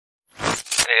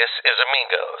This is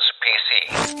Amigos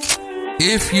PC.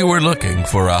 If you were looking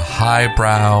for a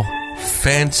highbrow,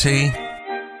 fancy,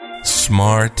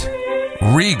 smart,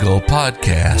 regal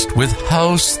podcast with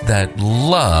hosts that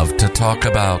love to talk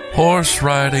about horse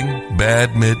riding,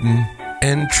 badminton,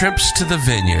 and trips to the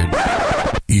vineyard,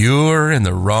 you're in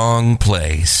the wrong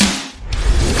place.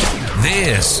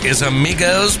 This is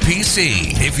Amigos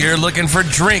PC. If you're looking for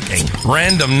drinking,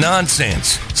 random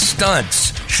nonsense,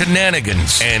 stunts,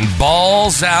 shenanigans, and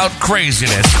balls out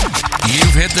craziness,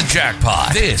 you've hit the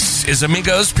jackpot. This is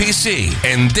Amigos PC,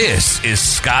 and this is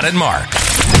Scott and Mark.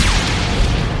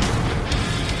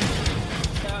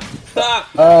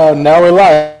 Now we're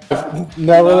live.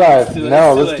 Now let's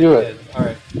do it. All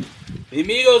right. The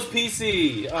Amigos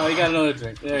PC. Oh, you got another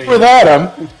drink. There you With go. Adam.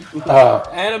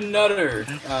 Adam Nutter.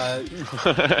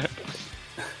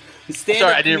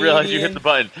 Sorry, I didn't realize you hit the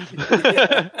button.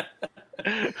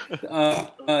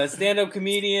 Stand-up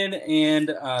comedian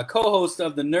and co-host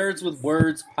of the Nerds with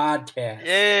Words podcast.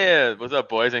 Yeah, what's up,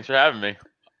 boys? Thanks for having me.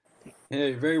 Yeah,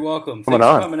 you're very welcome. Coming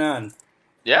Thanks on. for coming on.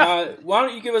 Yeah. Why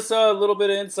don't you give us a little bit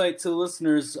of insight to the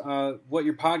listeners, what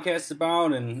your podcast's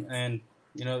about, and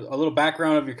you know, a little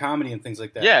background of your comedy and things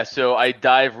like that. Yeah, so I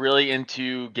dive really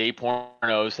into gay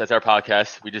pornos. That's our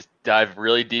podcast. We just dive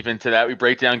really deep into that. We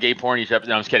break down gay porn each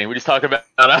episode. No, I'm just kidding. We just talk about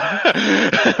no,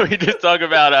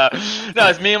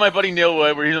 it's me and my buddy Neil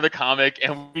Wood. We're another comic,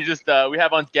 and we just we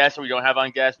have on guests or we don't have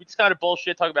on guests. We just kind of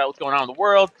bullshit, talk about what's going on in the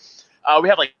world. We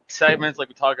have like segments, like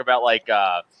we talk about like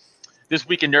this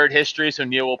week in nerd history. So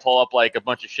Neil will pull up like a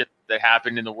bunch of shit that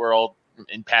happened in the world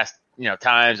in past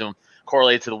times and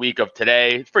correlate to the week of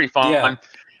today. It's pretty fun. Yeah.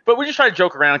 But we just try to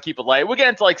joke around, keep it light. We'll get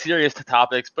into like serious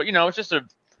topics, but it's just a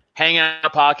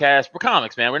hangout podcast. We're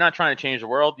comics, man. We're not trying to change the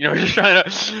world. We're just trying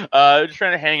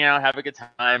to hang out, have a good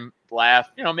time,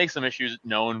 laugh, make some issues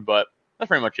known, but that's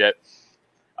pretty much it.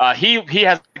 He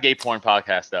has a gay porn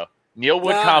podcast though. Neil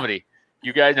Wood Comedy.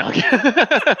 You guys know.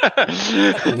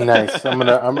 Nice. I'm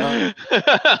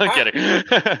kidding.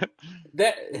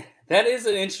 That is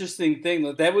an interesting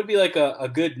thing. That would be like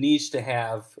a good niche to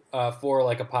have for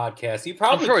like a podcast. You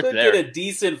probably could get a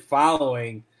decent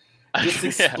following just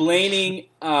explaining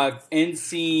end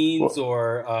scenes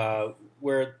or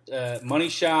where money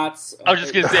shots. I was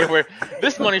just gonna say where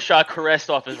this money shot caressed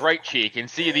off his right cheek, and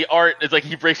see the art is like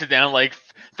he breaks it down like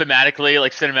thematically,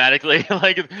 like cinematically,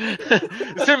 like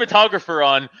the cinematographer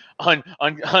on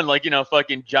like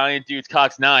fucking Giant Dude's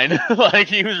Cox 9, like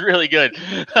he was really good.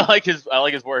 I like his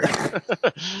work.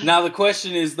 Now the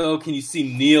question is though, can you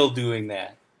see Neil doing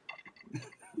that?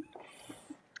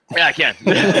 Yeah, I can.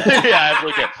 Yeah, I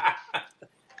absolutely can.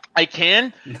 I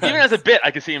can. Even as a bit,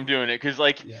 I can see him doing it because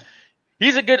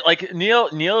he's a good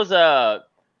Neil's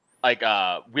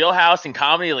wheelhouse in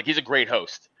comedy. Like he's a great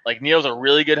host. Like Neil's a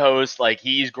really good host. Like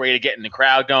he's great at getting the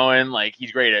crowd going. Like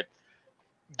he's great at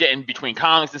getting between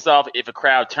comics and stuff. If a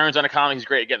crowd turns on a comic, he's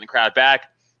great at getting the crowd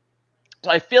back. So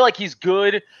I feel like he's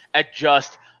good at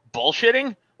just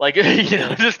bullshitting, like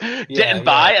just getting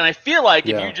by. And I feel like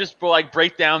if you just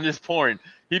break down this porn,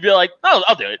 he'd be like, "Oh,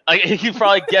 I'll do it." Like he'd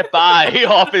probably get by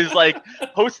off his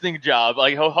hosting job,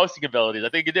 hosting abilities. I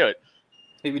think he could do it.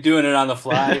 He'd be doing it on the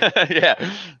fly. Yeah,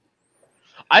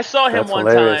 I saw him one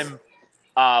time.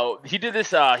 He did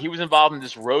this. He was involved in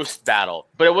this roast battle,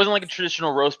 but it wasn't like a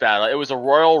traditional roast battle. It was a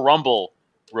Royal Rumble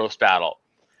roast battle,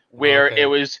 where it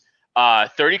was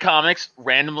 30 comics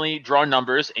randomly draw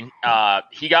numbers, and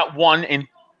he got 1 and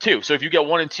 2. So if you get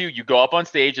 1 and 2, you go up on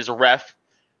stage as a ref.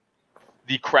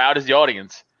 The crowd is the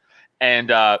audience, and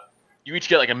you each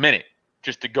get like a minute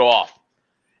just to go off,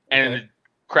 and the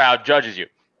crowd judges you.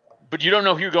 But you don't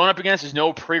know who you're going up against. There's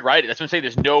no pre-writing. That's what I'm saying.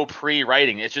 There's no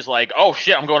pre-writing. It's just like, oh,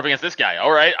 shit, I'm going up against this guy.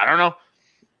 All right, I don't know.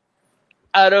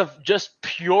 Out of just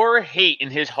pure hate in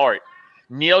his heart,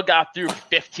 Neil got through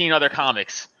 15 other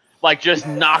comics, like just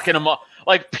knocking them up.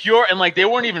 Like pure, and like they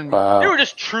weren't even, they were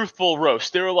just truthful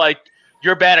roasts. They were like,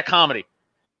 you're bad at comedy.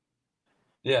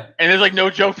 Yeah. And there's like no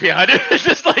joke behind it. It's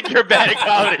just like, you're bad at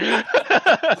comedy.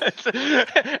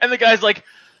 And the guy's like,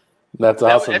 that's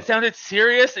awesome. It sounded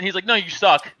serious, and he's like, "No, you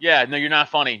suck. Yeah, no, you're not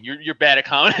funny. You're bad at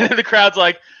comedy." And the crowd's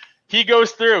like, "He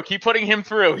goes through. Keep putting him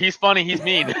through. He's funny. He's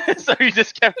mean." So he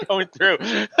just kept going through.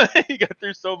 He got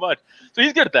through so much. So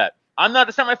he's good at that.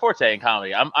 That's not my forte in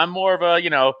comedy. I'm more of a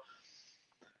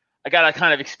I gotta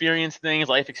kind of experience things,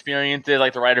 life experiences. I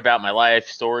like to write about my life,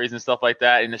 stories, and stuff like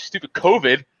that. And the stupid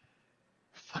COVID,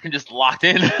 fucking just locked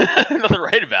in. Nothing to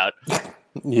write about.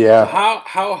 Yeah.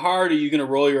 How hard are you gonna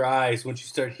roll your eyes once you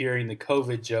start hearing the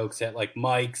COVID jokes at like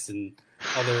mics and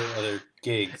other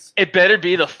gigs? It better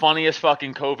be the funniest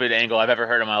fucking COVID angle I've ever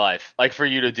heard in my life. Like for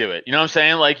you to do it, you know what I'm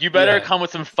saying? Like you better come with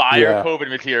some fire COVID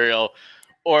material,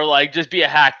 or like just be a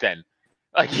hack then.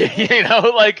 Like, you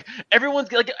know, like everyone,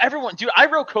 dude, I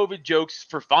wrote COVID jokes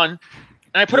for fun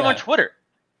and I put them on Twitter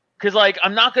because like,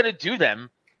 I'm not going to do them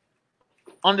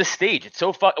on the stage. It's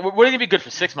so what are they going to be good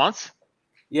for 6 months?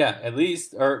 Yeah, at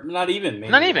least, or not even. Maybe.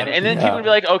 Not even. And then people would be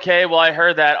like, okay, well, I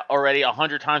heard that already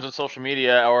 100 times on social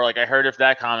media, or like I heard if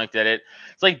that comic did it.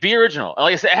 It's like, be original.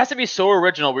 Like I said, it has to be so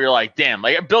original where you're like, damn,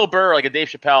 like Bill Burr, like a Dave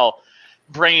Chappelle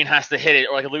brain has to hit it,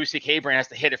 or like a Louis C.K. brain has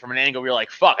to hit it from an angle where you're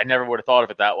like, fuck, I never would have thought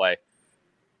of it that way.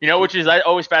 You know, which is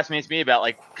always fascinates me about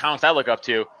like comics I look up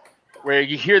to, where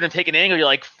you hear them take an angle, you're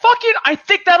like, fucking, I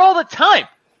think that all the time.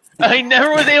 I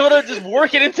never was able to just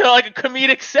work it into like a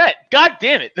comedic set. God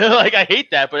damn it. Like, I hate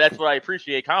that, but that's what I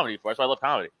appreciate comedy for. That's why I love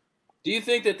comedy. Do you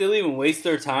think that they'll even waste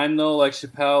their time, though, like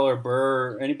Chappelle or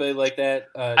Burr or anybody like that?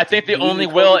 I think they only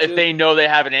will if they know they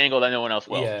have an angle that no one else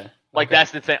will. Yeah. Like,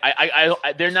 that's the thing.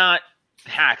 I they're not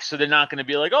hacks, so they're not going to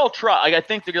be like, oh, try. Like, I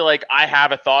think they're like, I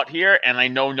have a thought here, and I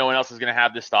know no one else is going to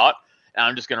have this thought, and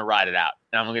I'm just going to ride it out.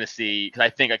 And I'm going to see, because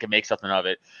I think I can make something of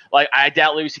it. Like, I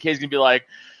doubt Louis C.K. is going to be like,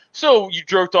 so you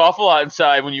jerked off a lot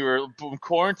inside when you were in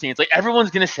quarantine. It's like,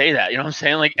 everyone's going to say that. You know what I'm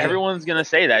saying? Like, everyone's going to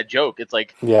say that joke. It's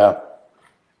like, yeah.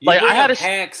 Like, I had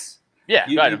hacks. Yeah,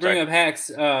 you bring up hacks.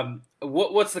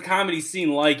 What's the comedy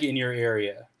scene like in your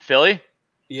area? Philly?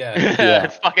 Yeah.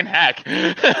 It's fucking hack.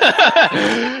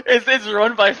 it's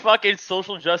run by fucking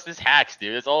social justice hacks,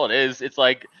 dude. That's all it is. It's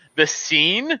like the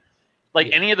scene, like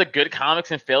any of the good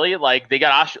comics in Philly, like they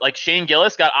got like Shane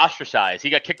Gillis got ostracized. He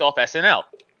got kicked off SNL.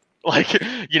 Like,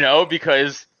 you know,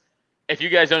 because if you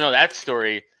guys don't know that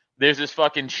story, there's this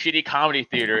fucking shitty comedy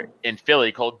theater in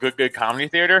Philly called Good Comedy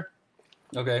Theater.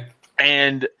 Okay.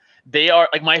 And they are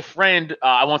like, my friend,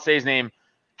 I won't say his name,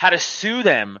 had to sue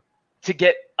them to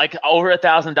get like over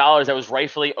 $1,000 that was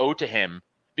rightfully owed to him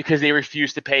because they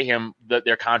refused to pay him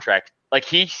their contract. Like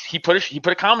he put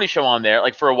a comedy show on there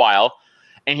like for a while,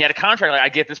 and he had a contract. Like, I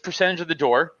get this percentage of the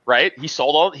door, right? He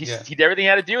sold he did everything he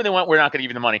had to do, and they went, we're not going to give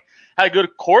you the money. Had to go to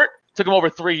court. Took him over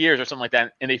 3 years or something like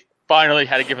that, and they finally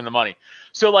had to give him the money.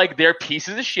 So like, they're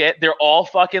pieces of shit. They're all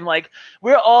fucking like,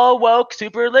 we're all woke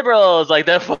super liberals. Like,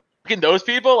 they're fucking those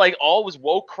people. Like, all was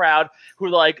woke crowd who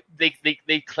like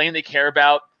they claim they care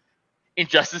about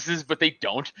injustices, but they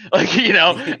don't. Like, you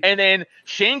know. And then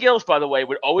Shane Gillis, by the way,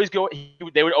 would always go.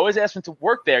 They would always ask him to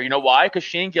work there. You know why? Because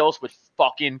Shane Gillis would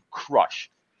fucking crush.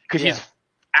 Because he's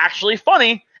actually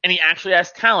funny and he actually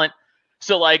has talent.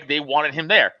 So like, they wanted him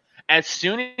there. As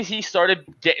soon as he started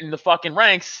getting the fucking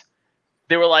ranks,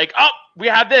 they were like, oh, we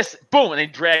have this. Boom. And they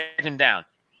dragged him down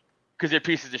because they're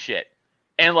pieces of shit.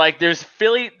 And like, there's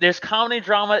comedy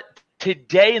drama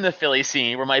today in the Philly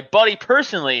scene where my buddy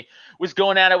personally was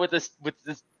going at it with this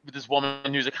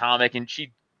woman who's a comic, and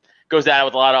she goes at it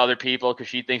with a lot of other people because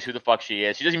she thinks who the fuck she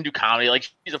is. She doesn't even do comedy. Like,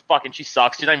 she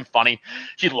sucks. She's not even funny.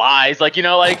 She lies. Like, you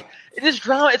know, like, this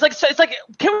drama. It's like,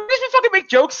 can we just fucking make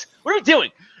jokes? What are we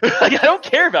doing? Like, I don't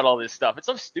care about all this stuff. It's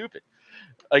so stupid.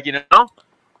 Like, you know?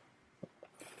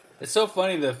 It's so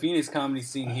funny, the Phoenix comedy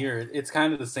scene here, it's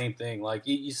kind of the same thing. Like,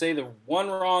 you say the one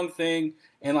wrong thing,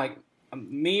 and like,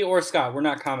 me or Scott, we're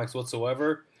not comics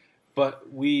whatsoever,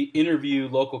 but we interview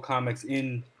local comics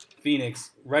in Phoenix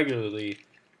regularly.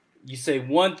 You say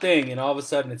one thing, and all of a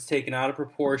sudden it's taken out of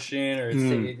proportion, or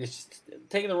it's just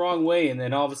taken the wrong way, and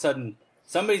then all of a sudden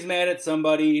somebody's mad at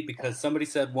somebody because somebody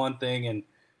said one thing, and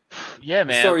yeah,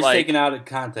 man, the story's taken out of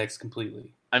context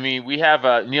completely. I mean, we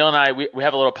have Neil and I. We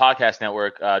have a little podcast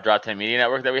network, Drop 10 Media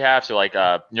Network, that we have. So like,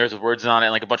 Nerds with Words is on it,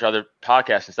 and like a bunch of other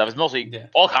podcasts and stuff. It's mostly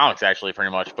all comics, actually,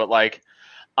 pretty much. But like,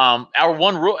 our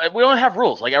one rule, we don't have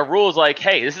rules. Like, our rule is like,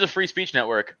 hey, this is a free speech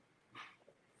network.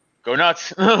 Go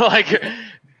nuts. Like,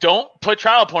 don't put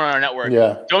child porn on our network.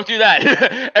 Yeah. Don't do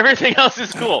that. Everything else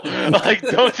is cool. Like,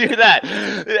 don't do that.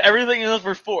 Everything else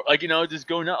we're for. Like, you know, just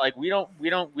go nuts. Like, we don't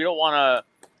want to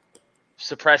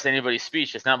suppress anybody's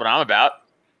speech. That's not what I'm about.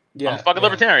 Yeah, I'm a fucking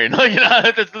libertarian. You know,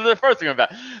 that's the first thing I'm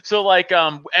about. So like,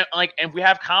 and we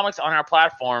have comics on our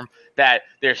platform that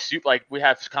they're super. Like, we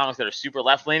have comics that are super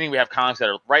left leaning. We have comics that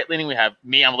are right leaning. We have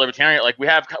me. I'm a libertarian. Like,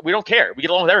 we don't care. We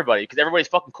get along with everybody because everybody's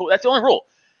fucking cool. That's the only rule.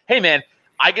 Hey man,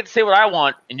 I get to say what I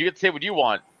want and you get to say what you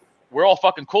want. We're all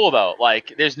fucking cool though.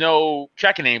 Like, there's no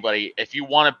checking anybody. If you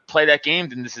want to play that game,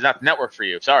 then this is not the network for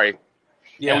you. Sorry.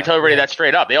 Yeah. And we tell everybody that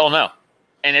straight up. They all know.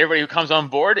 And everybody who comes on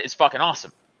board is fucking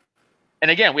awesome. And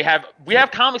again, we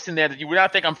have comics in there that you would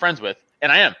not think I'm friends with,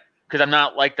 and I am, because I'm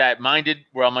not like that minded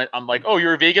where I'm like, oh,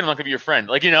 you're a vegan, I'm not gonna be your friend.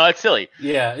 Like, you know, that's silly.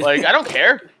 Yeah. Like, I don't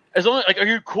care. As long as, like, are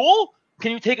you cool?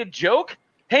 Can you take a joke?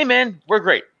 Hey man, we're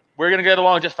great. We're gonna get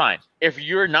along just fine. If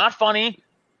you're not funny,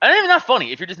 not even not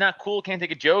funny. If you're just not cool, can't take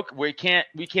a joke, we can't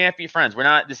be friends. We're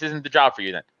not. This isn't the job for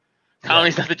you then.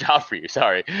 Comedy's not the job for you.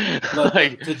 Sorry. Look,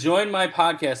 to join my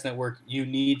podcast network, you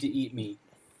need to eat meat.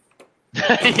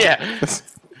 Yeah.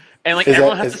 And like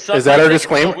everyone has to suck. Is that our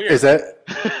disclaimer? Is that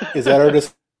our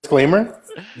disclaimer?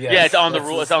 Yes, yeah, it's on the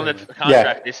rule. It's on the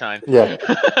contract they signed. Yeah.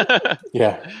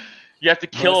 Yeah. You have to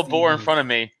kill a boar in front of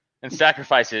me and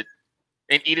sacrifice it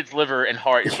and eat its liver and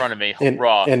heart in front of me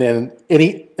raw. And then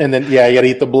you gotta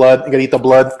eat the blood. You gotta eat the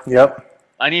blood. Yep.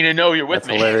 I need to know you're with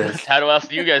me. Hilarious. How else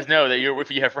do you guys know that you're with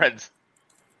you have friends?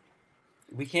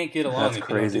 We can't get along if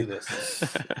crazy. You don't do this.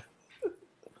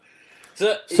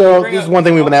 So this is one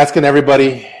thing we've been asking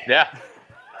everybody. Yeah.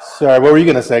 Sorry, what were you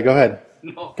gonna say? Go ahead.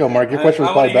 No, go, Mark. Your question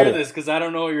was probably better. I want to hear this because I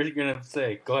don't know what you're gonna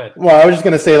say. Go ahead. Well, I was just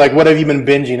gonna say, like, what have you been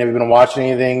binging? Have you been watching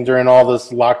anything during all this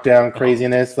lockdown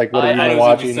craziness? Like, what have you been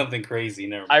watching? Something crazy.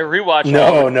 Never mind. I rewatched.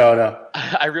 No.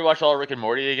 I rewatched all Rick and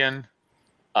Morty again.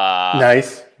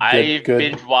 Nice. I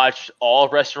binge watched all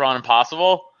Restaurant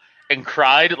Impossible and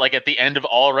cried like at the end of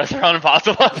all Restaurant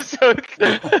Impossible episodes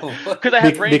because I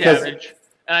have brain damage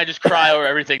and I just cry over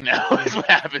everything now. Is what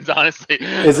happens, honestly.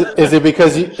 Is it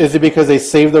because they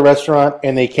saved the restaurant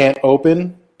and they can't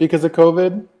open because of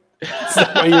COVID?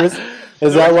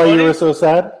 Is that why you were so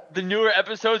sad? The newer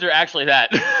episodes are actually that.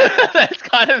 That's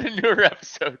kind of the newer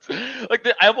episodes. Like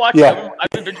I've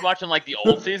been binge watching like the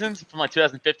old seasons from like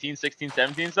 2015, 16,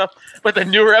 17 stuff. But the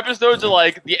newer episodes are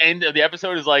like the end of the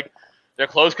episode is like they're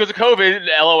closed because of COVID.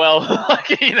 LOL.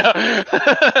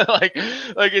 Like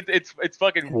it's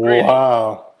fucking great.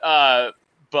 Wow. I've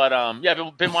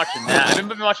been watching that. I've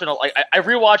been watching I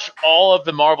rewatched all of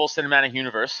the Marvel Cinematic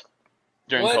Universe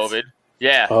during COVID.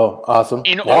 Yeah. Oh, awesome.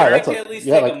 In order to at least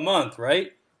take a month,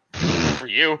 right? For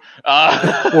you.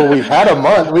 Well, we've had a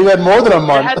month. We've had more than a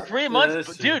month. I had 3 months.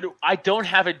 But dude, I don't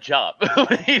have a job.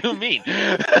 What do you mean?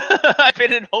 I've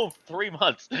been at home 3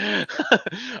 months.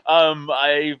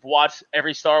 I've watched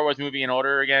every Star Wars movie in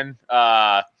order again.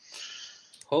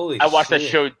 Holy I watched shit. that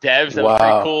show Devs. That was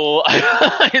pretty cool.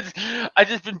 I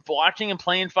just been watching and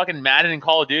playing fucking Madden and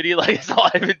Call of Duty. Like, that's all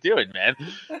I've been doing, man.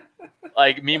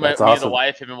 Like, me and the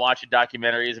wife have been watching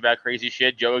documentaries about crazy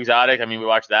shit. Joe Exotic. I mean, we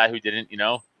watched that. Who didn't, you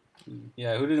know?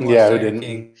 Yeah, who didn't watch who didn't?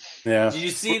 King? Yeah. Did you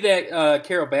see that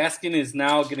Carol Baskin is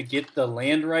now going to get the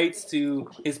land rights to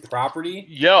his property?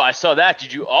 Yo, I saw that.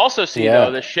 Did you also see,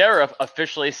 though, the sheriff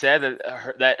officially said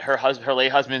that her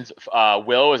late husband's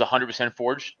will is 100%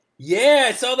 forged? Yeah,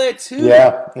 I saw that too.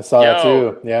 Yeah, I saw that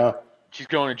too. Yeah. She's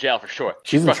going to jail for sure.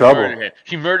 She's in trouble.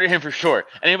 She murdered him for sure.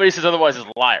 Anybody who says otherwise is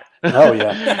a liar. Oh,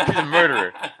 yeah. She's a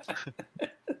murderer.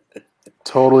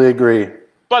 Totally agree.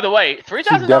 By the way,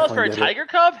 $3,000 for a tiger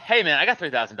cub? Hey, man, I got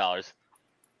 $3,000.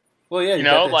 Well, yeah, you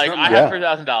know, like I have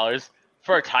 $3,000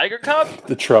 for a tiger cub.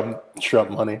 The Trump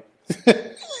money.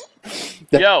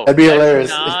 Yo, that'd be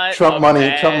hilarious. Trump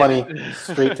money,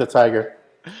 straight to tiger.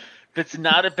 That's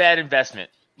not a bad investment.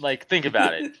 Like, think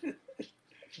about it.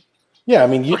 Yeah, I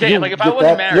mean, if I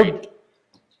wasn't married,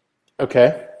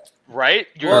 okay, right?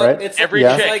 Right. Every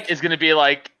chick is going to be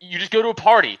like, you just go to a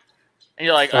party, and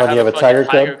you're like, I have a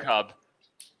tiger cub.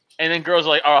 And then girls are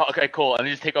like, oh, okay, cool. And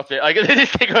they just take off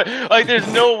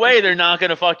there's no way they're not going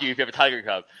to fuck you if you have a tiger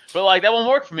cub. But, like, that won't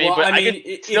work for me. Well, but I can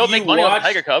still make money off a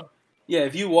tiger cub. Yeah,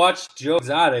 if you watch Joe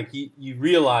Exotic, you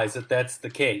realize that that's the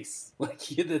case. Like,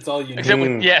 that's all you need.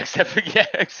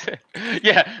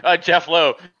 Jeff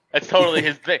Lowe. That's totally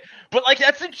his thing. But, like,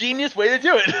 that's a genius way to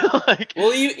do it.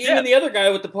 Even the other guy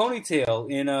with the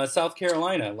ponytail in South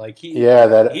Carolina, like, he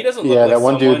doesn't look like that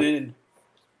one someone dude.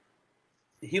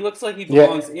 He looks like he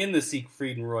belongs in the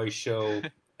Siegfried and Roy show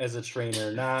as a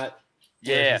trainer, not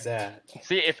where he's at.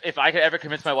 See, if I could ever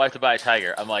convince my wife to buy a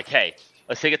tiger, I'm like, hey,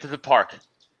 let's take it to the park.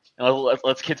 And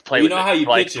let's kids play with it for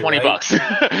like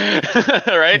 $20.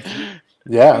 Right?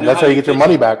 Yeah, that's how you get your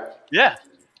money back. Yeah.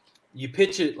 You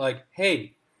pitch it like,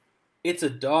 hey, it's a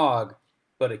dog,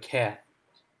 but a cat.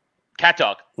 Cat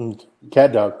dog.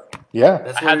 Cat dog. Yeah.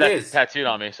 That's what I have it that is. tattooed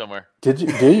on me somewhere. Did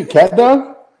you? Cat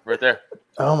dog? Right there.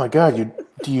 Oh my God!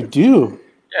 You do?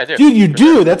 Yeah, I do. Dude, you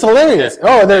do. That's hilarious. Yeah.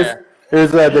 Oh, and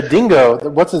there's the dingo.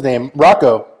 What's his name?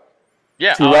 Rocco.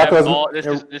 Yeah.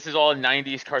 This is all a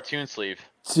 '90s cartoon sleeve.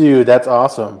 Dude, that's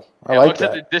awesome. I like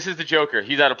that. This is the Joker.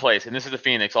 He's out of place, and this is the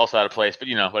Phoenix, also out of place. But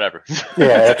whatever.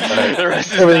 Yeah, that's right. The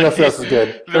rest Everything else is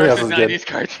good. The rest is '90s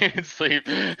cartoon sleeve.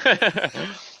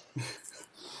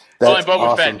 That's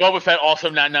awesome. Boba Fett also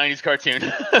not '90s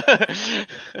cartoon.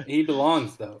 He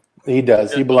belongs though. He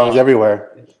does. He belongs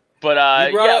everywhere. But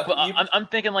I'm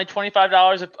thinking like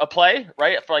 $25 a play,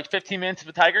 right? For like 15 minutes of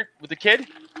a tiger with a kid,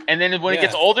 and then when it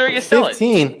gets older, you sell it.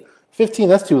 15.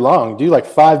 That's too long. Do like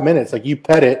 5 minutes. Like you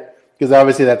pet it because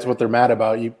obviously that's what they're mad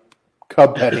about. You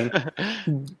cub petting,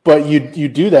 but you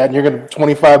do that and you're gonna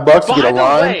 $25 to get a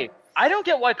line. I don't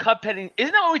get why cub petting.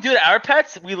 Isn't that what we do to our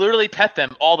pets? We literally pet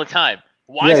them all the time.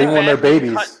 Why even when they're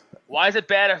babies. Why is it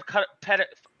bad to pet?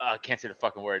 I can't say the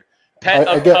fucking word. Pet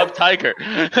a cub tiger.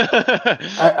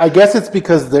 I guess it's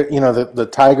because the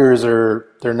tigers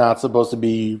they're not supposed to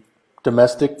be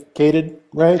domesticated,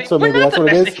 right? So maybe that's what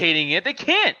it is. Domesticating it, they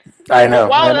can't. I know.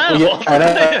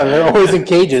 They're always in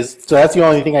cages, so that's the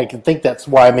only thing I can think. That's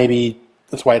why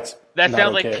it's. That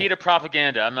sounds like PETA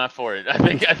propaganda. I'm not for it. I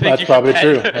think that's probably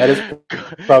true. That is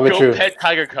probably true. Go pet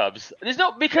tiger cubs.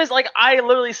 Because I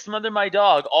literally smother my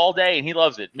dog all day and he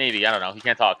loves it. Maybe, I don't know. He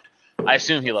can't talk. I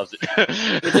assume he loves it.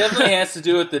 It definitely has to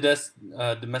do with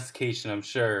the domestication, I'm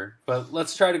sure. But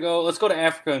let's go to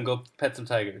Africa and go pet some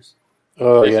tigers.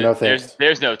 Oh, no thanks.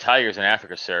 There's no tigers in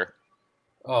Africa, sir.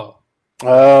 Oh,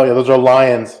 yeah, those are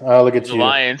lions. Oh, look at you.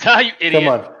 Lions. You idiot. Come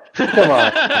on.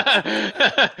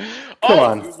 Come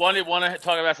on. Want to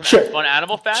talk about some fun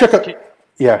animal facts?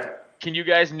 Yeah. Can you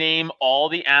guys name all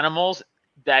the animals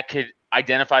that could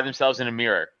identify themselves in a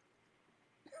mirror?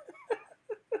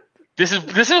 This is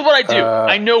what I do.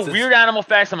 I know weird animal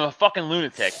facts. I'm a fucking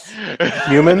lunatic.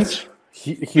 Humans?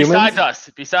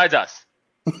 Besides us.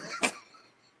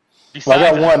 Well,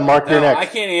 I got one. Mark your next. I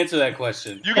can't answer that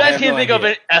question. You guys can't think of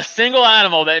a single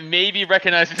animal that maybe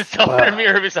recognizes itself in a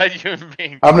mirror besides human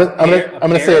beings. I'm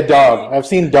gonna say a dog. I've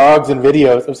seen dogs in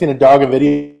videos. I've seen a dog in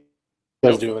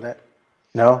videos doing it.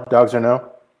 No, dogs are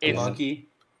no. A monkey.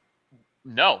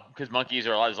 No, because there's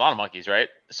a lot of monkeys, right?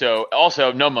 So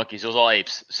also no monkeys. Those are all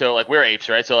apes. So like we're apes,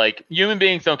 right? So like human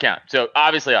beings don't count. So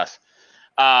obviously us.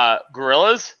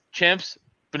 Gorillas, chimps,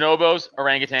 bonobos,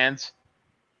 orangutans.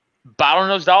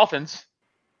 Bottlenose dolphins,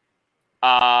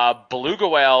 beluga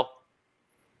whale,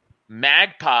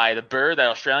 magpie, the bird, that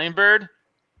Australian bird,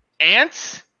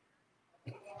 ants,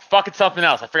 fucking something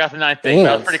else. I forgot the ninth thing,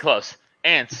 but I was pretty close.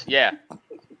 Ants, yeah.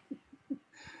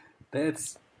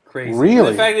 That's crazy.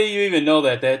 Really? The fact that you even know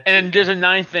that. And there's a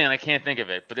ninth thing, and I can't think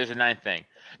of it, but there's a ninth thing.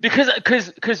 Because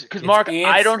Mark, ants.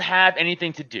 I don't have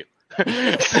anything to do.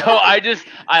 So I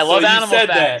love animal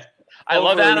facts. I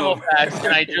love animal facts,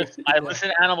 and I listen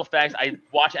to animal facts. I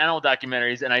watch animal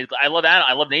documentaries, and I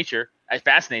love nature. It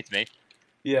fascinates me.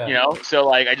 Yeah. So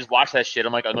like I just watch that shit.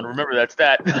 I'm like, I'm gonna remember that's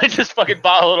that. I just fucking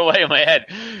bottle it away in my head.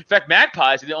 In fact,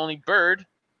 magpies are the only bird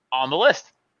on the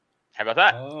list. How about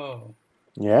that? Oh.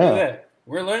 Yeah.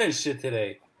 We're learning shit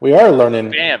today. We are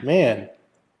learning. Damn. Man.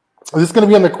 Is this gonna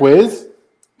be on the quiz?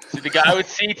 So the guy with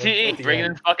CTE bringing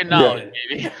in fucking knowledge,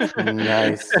 baby.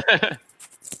 Nice.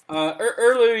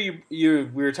 Earlier, we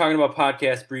were talking about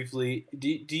podcasts briefly.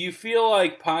 Do you feel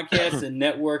like podcasts and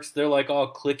networks, they're like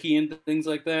all clicky and things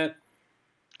like that?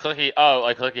 Clicky? Oh,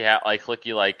 like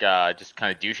clicky, like just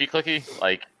kind of douchey clicky,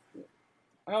 like.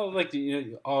 Oh, like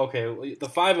okay. Well, the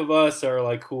five of us are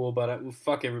like cool, but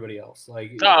fuck everybody else.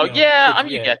 Like. Oh yeah, I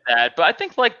mean you get that, but I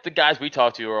think like the guys we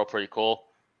talk to are all pretty cool.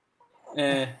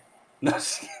 No.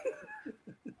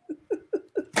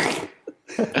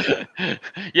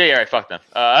 Yeah, right. Fuck them.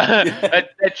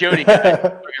 That Jody guy,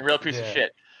 fucking real piece of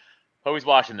shit. Always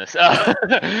watching this. No,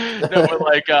 but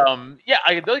like,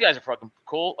 those guys are fucking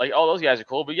cool. Like, all those guys are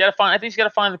cool. But you gotta find. I think you gotta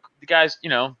find the guys.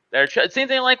 That are same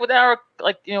thing. Like with our,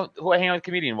 who I hang out with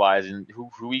comedian wise and who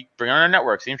we bring on our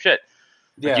network. Same shit.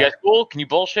 Yeah. You guys cool? Can you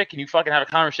bullshit? Can you fucking have a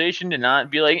conversation and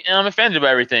not be like, I'm offended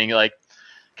by everything? Like,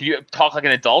 can you talk like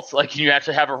an adult? Like, can you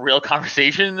actually have a real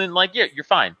conversation? And like, yeah, you're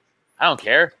fine. I don't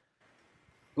care.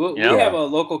 Well, we have a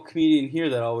local comedian here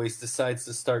that always decides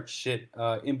to start shit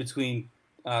in between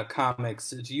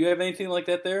comics. Do you have anything like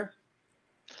that there?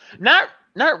 Not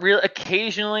real.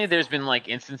 Occasionally, there's been like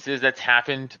instances that's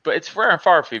happened, but it's far and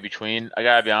far between. I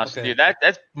gotta be honest with you.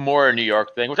 That's more a New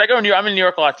York thing, which I go to New York. I'm in New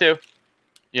York a lot too.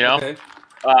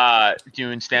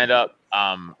 Doing stand up.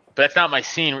 But that's not my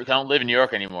scene. I don't live in New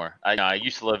York anymore. I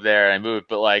used to live there and I moved,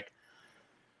 but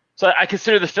so I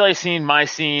consider the Philly scene my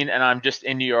scene, and I'm just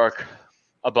in New York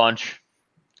a bunch.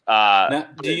 Now,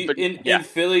 in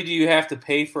Philly, do you have to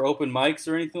pay for open mics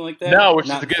or anything like that? No, which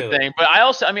is a good thing. But I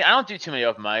don't do too many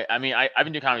open mics. I mean, I've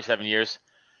been doing comedy 7 years.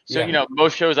 So,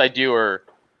 most shows I do are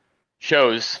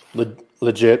shows.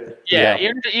 Legit. Yeah.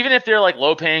 Even if they're like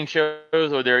low paying shows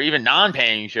or they're even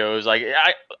non-paying shows, like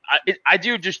I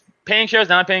do just paying shows,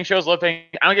 non-paying shows, low paying.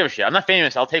 I don't give a shit. I'm not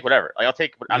famous. I'll take whatever. Like I'll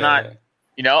take. I'm not.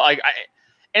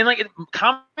 And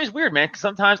comedy is weird, man. Because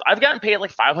sometimes I've gotten paid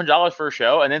like $500 for a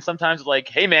show, and then sometimes it's like,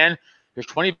 hey, man, here's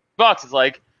 $20. It's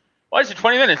like, well, it's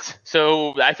 20 minutes,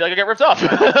 so I feel like I get ripped off.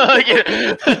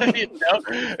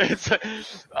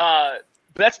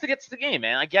 But that's the game,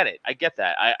 man. I get it. I get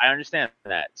that. I understand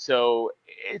that. So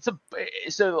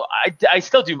I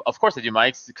still do. Of course, I do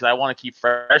mics because I want to keep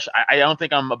fresh. I don't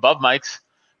think I'm above mics,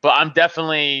 but I'm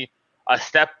definitely a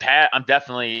step past. I'm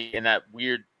definitely in that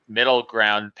weird middle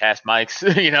ground past Mike's,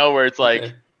 where it's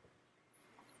like,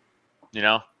 we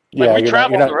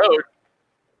travel the road.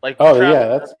 Like,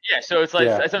 so it's like,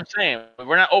 that's what I'm saying.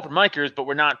 We're not open micers, but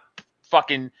we're not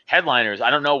fucking headliners. I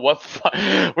don't know what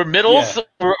we're middles.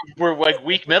 Yeah. We're like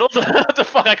weak middles. What the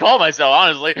fuck I call myself,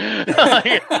 honestly.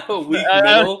 Weak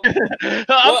middle.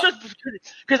 I'm just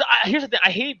because here's the thing. I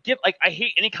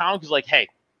hate any comic who's like, hey,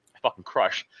 I fucking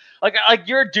crush. Like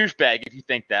you're a douchebag if you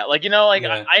think that.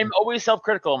 I'm always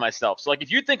self-critical of myself. So like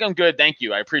if you think I'm good, thank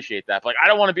you. I appreciate that. But like I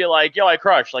don't want to be like, yo, I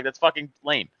crush. Like that's fucking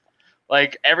lame.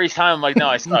 Like every time I'm like, no,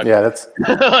 I suck. Yeah, that's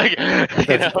like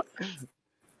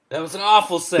that was an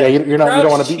awful set. Yeah, you're not. You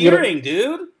don't want to be cheering,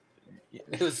 dude.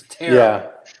 It was terrible.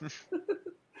 Yeah.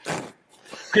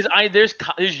 Because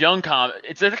there's young comic.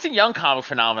 It's a young comic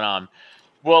phenomenon.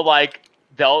 Well, like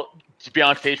they'll be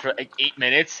on stage for like 8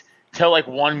 minutes till like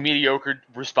one mediocre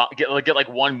response. Get like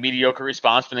one mediocre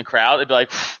response from the crowd. They'd be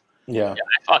like, yeah,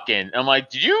 I fucking. I'm like,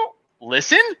 did you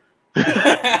listen?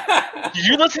 Did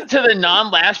you listen to the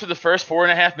non-laughs for the first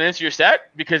 4.5 minutes of your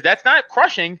set? Because that's not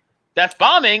crushing. That's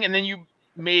bombing, and then you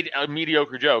made a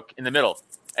mediocre joke in the middle,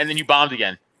 and then you bombed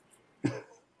again.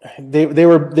 They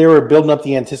were building up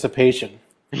the anticipation.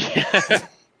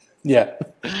 Yeah,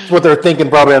 it's what they're thinking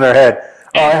probably in their head.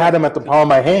 I had him at the palm of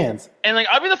my hands. And like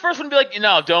I'll be the first one to be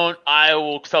like, don't. I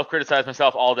will self-criticize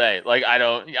myself all day. Like I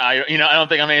don't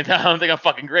think I'm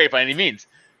fucking great by any means.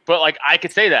 But like I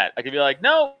could say that. I could be like,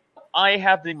 no, I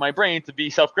have my brain to be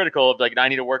self-critical of like I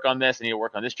need to work on this. I need to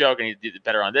work on this joke. I need to do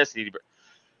better on this.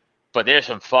 But there's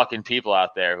some fucking people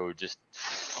out there who just.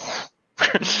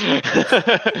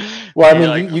 Well, I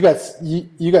mean, you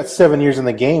got 7 years in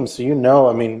the game, so you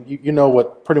know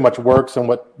what pretty much works and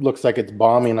what looks like it's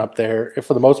bombing up there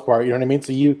for the most part. You know what I mean?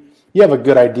 So you have a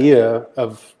good idea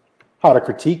of how to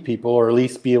critique people, or at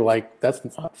least be like, that's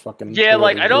not fucking. Yeah,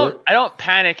 like I don't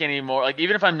panic anymore. Like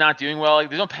even if I'm not doing well, like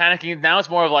there's no panicking. Now it's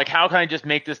more of like, how can I just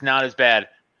make this not as bad?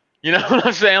 You know what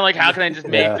I'm saying? Like how can I just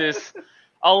make this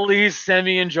at least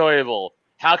semi-enjoyable?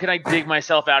 How can I dig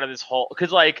myself out of this hole?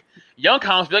 Because like young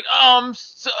comics be like,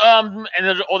 and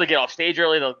they get off stage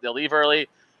early, they'll leave early.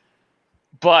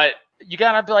 But you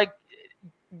gotta be like,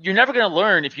 you're never gonna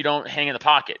learn if you don't hang in the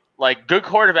pocket. Like good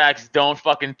quarterbacks don't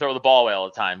fucking throw the ball away all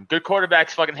the time. Good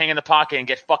quarterbacks fucking hang in the pocket and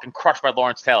get fucking crushed by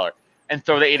Lawrence Taylor and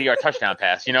throw the 80-yard touchdown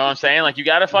pass. You know what I'm saying? Like you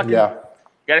gotta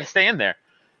gotta stay in there.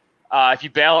 If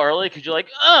you bail early because you're like,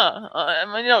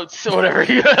 my notes or whatever,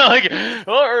 like,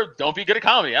 or don't be good at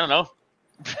comedy. I don't know.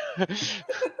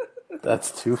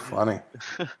 That's too funny.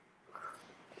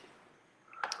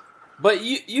 But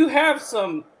you have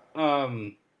some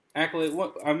accolade.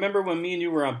 I remember when me and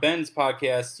you were on Ben's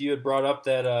podcast, you had brought up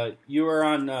that you were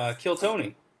on Kill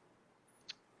Tony.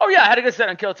 Oh yeah, I had a good set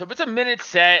on Kill Tony. But it's a minute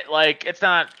set. Like it's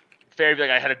not fair to be like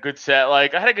I had a good set.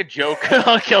 Like I had a good joke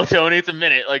on Kill Tony. It's a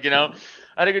minute. Like I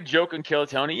had a good joke on Kill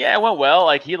Tony. Yeah, it went well.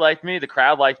 Like he liked me. The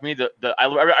crowd liked me.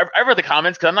 I read the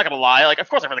comments because I'm not gonna lie. Like of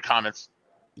course I read the comments.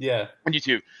 Yeah. On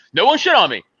YouTube. No one shit on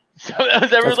me. So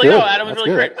everyone's like, oh, Adam was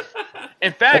really great.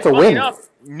 In fact, funny enough,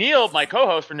 Neil, my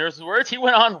co-host for Nurses Words, he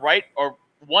went on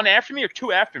one after me or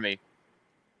two after me.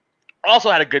 Also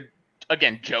had a good,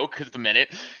 again, joke because it's a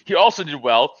minute. He also did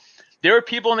well. There were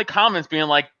people in the comments being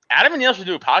like, Adam and Neil should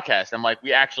do a podcast. I'm like,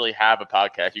 we actually have a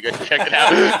podcast. You guys should check it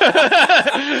out.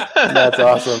 That's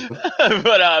awesome.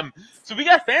 But so we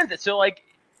got fans. So like,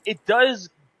 it does.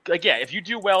 Like, yeah, if you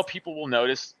do well, people will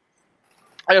notice.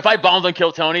 Like, if I bombed on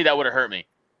Kill Tony, that would have hurt me.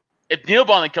 If Neil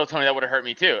bombed on Kill Tony, that would have hurt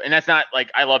me too. And that's not like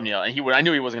I love Neil, and I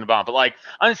knew he wasn't gonna bomb. But like,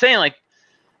 I'm just saying, like,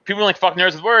 people like fuck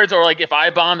nerds with words, or like if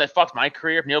I bomb, that fucks my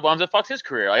career. If Neil bombs, that fucks his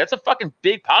career. Like that's a fucking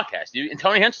big podcast, dude. And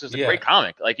Tony Hencherson's a great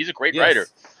comic. Like he's a great writer.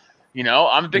 You know,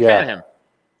 I'm a big fan of him.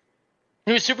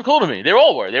 He was super cool to me. They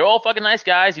all were. They were all fucking nice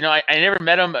guys. You know, I never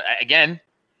met him again.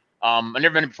 I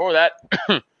never met him before that.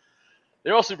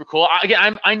 They're all super cool.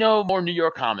 I know more New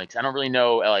York comics. I don't really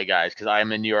know LA guys because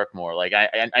I'm in New York more. Like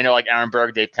I know like Aaron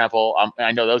Berg, Dave Temple.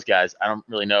 I know those guys. I don't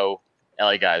really know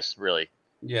LA guys really.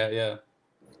 Yeah.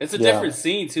 It's a different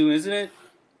scene too, isn't it?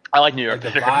 I like New York.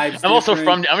 Like I'm also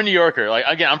I'm a New Yorker. Like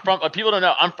again, I'm from. People don't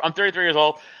know. I'm 33 years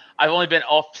old. I've only been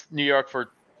off New York for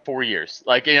 4 years.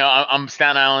 Like you know, I'm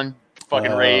Staten Island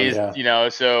fucking raised. Yeah. You know,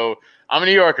 so. I'm a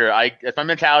New Yorker. If my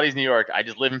mentality is New York, I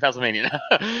just live in Pennsylvania.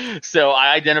 So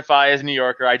I identify as a New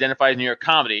Yorker. I identify as New York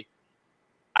comedy.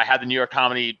 I have the New York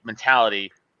comedy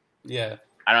mentality. Yeah.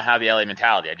 I don't have the LA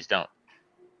mentality. I just don't.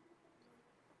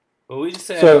 Well, we just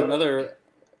had another.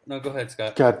 No, go ahead,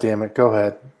 Scott. God damn it. Go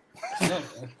ahead. No.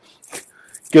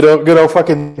 Good old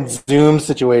fucking Zoom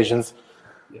situations.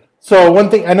 Yeah. So one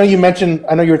thing, I know you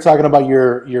were talking about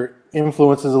your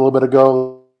influences a little bit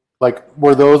ago. Like,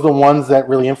 were those the ones that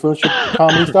really influenced your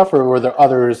comedy stuff, or were there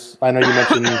others? I know you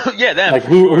mentioned. Yeah, them. Like,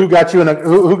 who got you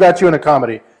in a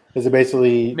comedy? Is it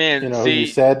basically who you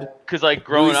said? Because like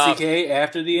growing up, Louis C.K.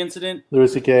 after the incident.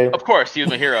 Louis C.K. Of course, he was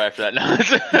my hero after that. No.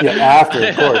 Yeah, after,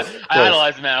 of course. I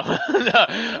idolize him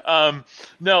now.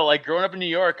 No, like growing up in New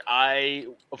York,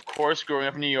 growing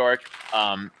up in New York,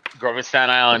 growing up in Staten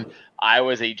Island, I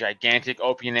was a gigantic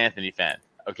Opie and Anthony fan.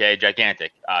 Okay,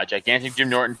 gigantic Jim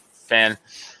Norton fan.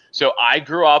 So I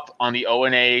grew up on the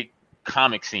O&A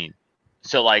comic scene.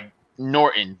 So like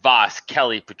Norton, Voss,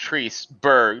 Kelly, Patrice,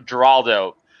 Berg,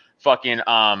 Geraldo, fucking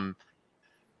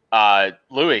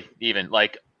Louis, even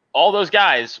like all those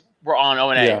guys were on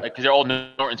O&A because they're all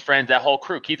Norton's friends. That whole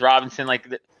crew, Keith Robinson, like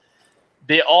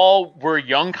they all were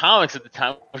young comics at the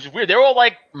time, which is weird. They were all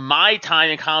like my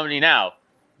time in comedy now,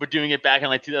 but doing it back in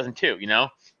like 2002, you know.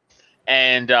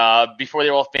 And before they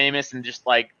were all famous and just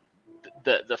like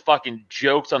the fucking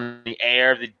jokes on the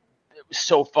air, it was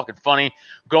so fucking funny.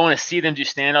 Going to see them do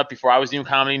stand up before I was doing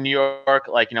comedy in New York,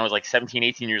 like, you know, I was like 17,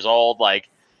 18 years old, like.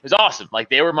 It was awesome. Like,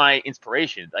 they were my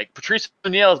inspiration. Like, Patrice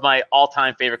O'Neal is my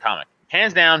all-time favorite comic.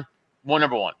 Hands down,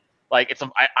 number one. Like,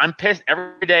 I'm pissed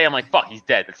every day. I'm like, fuck, he's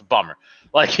dead. That's a bummer.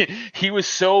 Like, he was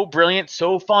so brilliant,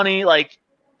 so funny. Like,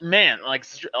 man, like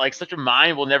such a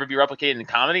mind will never be replicated in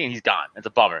comedy, and he's gone. That's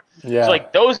a bummer. Yeah. So,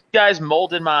 like, those guys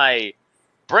molded my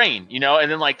brain, you know?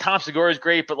 And then, like, Tom Segura is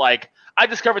great, but, like, I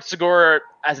discovered Segura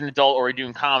as an adult already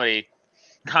doing comedy,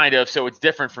 kind of, so it's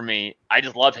different for me. I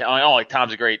just love him. I'm like, oh, like,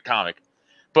 Tom's a great comic.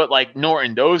 But like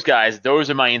Norton, those guys, those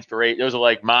are my inspiration. Those are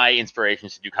like my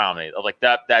inspirations to do comedy. Of like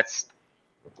those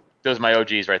are my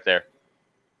OGs right there.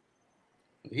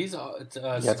 He's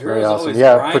that's very awesome.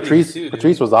 Yeah, Patrice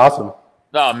was awesome.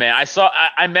 Oh man,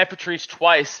 I met Patrice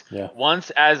twice. Yeah.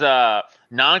 Once as a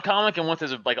non-comic and once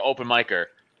as like an open micer.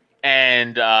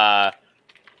 And the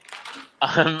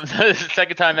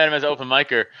second time I met him as an open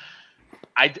micer,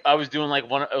 I was doing like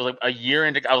I was like a year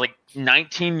into. I was like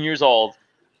 19 years old.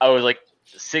 I was like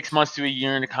 6 months to a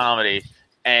year into comedy,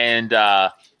 and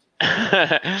I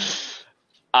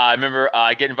remember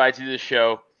I get invited to this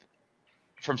show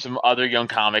from some other young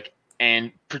comic,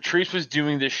 and Patrice was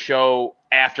doing this show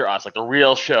after us, like the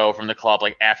real show from the club,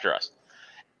 like after us.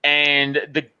 And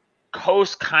the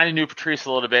host kind of knew Patrice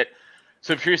a little bit,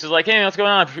 so Patrice was like, "Hey, what's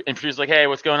going on?" And Patrice was like, "Hey,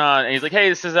 what's going on?" And he's like, "Hey,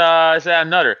 this is Adam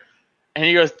Nutter," and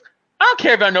he goes, "I don't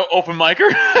care about no open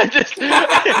micer."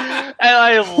 And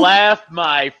I laughed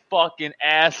my fucking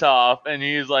ass off. And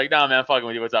he's like, "Nah, man, I'm fucking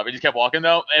with you. What's up?" He just kept walking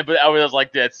though. But I was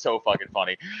like, "That's so fucking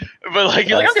funny." But like,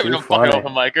 he's like, "I don't care about no fucking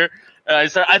open micer."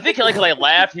 And I think like, cause I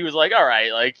laughed, he was like, "All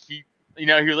right," like he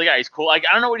was like, "Yeah, he's cool." Like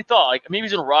I don't know what he thought. Like maybe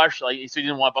he's in a rush, like so he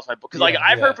didn't want to bust my book. Because like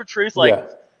I've heard Patrice, like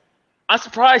I'm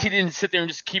surprised he didn't sit there and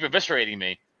just keep eviscerating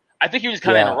me. I think he was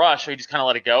kind of in a rush, so he just kind of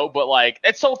let it go. But like,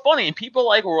 it's so funny, and people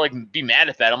like were like be mad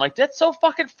at that. I'm like, that's so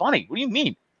fucking funny. What do you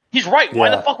mean? He's right. Why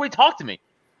the fuck would he talk to me?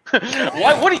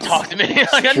 Why would he talk to me?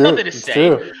 Like, I have nothing to say.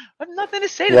 I have nothing to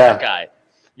say to that guy.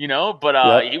 You know,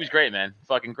 but he was great, man.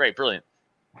 Fucking great, brilliant.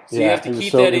 So you have to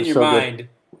keep that in your mind.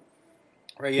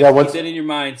 Right? You have to keep that in your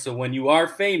mind. So when you are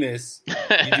famous,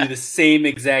 you do the same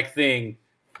exact thing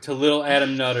to little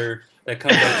Adam Nutter that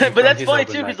comes up. But that's funny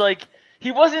too, because like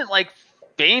he wasn't like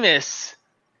famous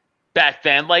back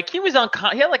then. Like he was on,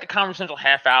 he had like a Comedy Central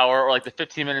half hour or like the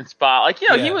 15-minute spot. Like, you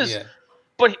know, he was,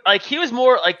 but like he was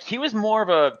more of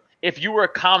a, if you were a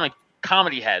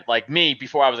comedy head like me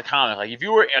before I was a comic, like if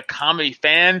you were a comedy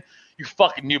fan, you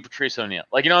fucking knew Patrice O'Neal.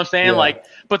 Like, you know what I'm saying? Yeah. Like,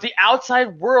 but the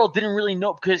outside world didn't really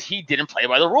know because he didn't play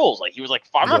by the rules. Like he was like,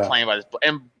 I'm not playing by this,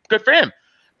 and good for him.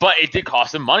 But it did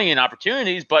cost him money and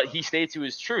opportunities, but he stayed to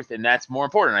his truth, and that's more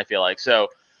important, I feel like. So,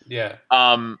 yeah.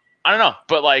 I don't know,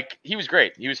 but like he was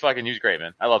great. He was great,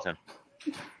 man. I loved him.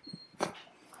 It's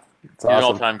He's an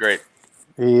all-time great.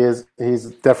 He is.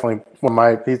 He's definitely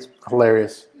he's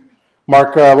hilarious.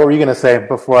 Mark, what were you gonna say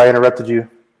before I interrupted you?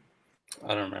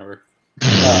 I don't remember.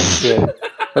 Oh, shit.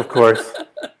 Of course.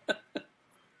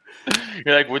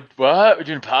 You're like, what? We're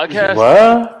doing a podcast?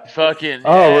 What? Fucking.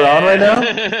 Oh, we're on right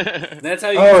now? That's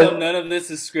how you know none of this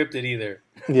is scripted either.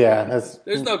 Yeah.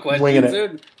 There's no questions,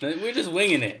 dude. We're just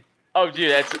winging it. Oh,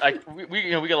 dude, that's like we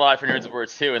get a lot for Nerds of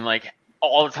Words too, and like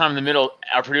all the time in the middle,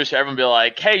 our producer, everyone be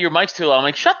like, "Hey, your mic's too low." I'm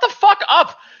like, "Shut the fuck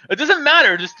up! It doesn't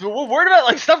matter. Just we're worried about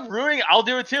like stuff ruining it. I'll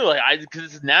do it too. Like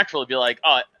because it's natural to be like,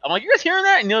 oh, I'm like, you guys hearing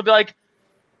that? And you'll be like,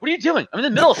 what are you doing? I'm in the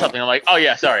middle of something. I'm like, oh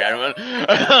yeah, sorry, I don't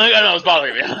know what's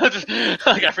bothering me. Just,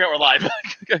 like, I forgot we're live.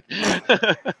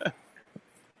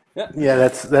 Yeah,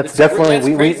 that's definitely.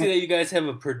 That's crazy that you guys have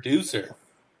a producer.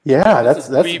 Yeah, that's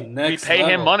we pay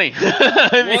him money because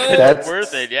it's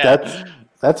worth it. Yeah,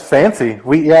 that's fancy.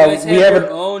 We have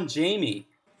your own Jamie.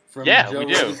 from Joe we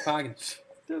do. Podcast.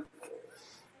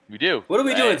 We do. What are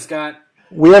we doing, Scott?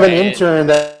 We have an intern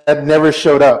that never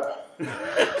showed up.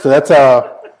 So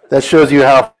that shows you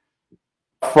how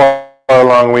far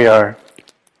along we are.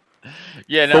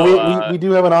 Yeah, no. But we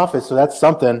do have an office, so that's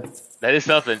something. That is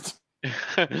something.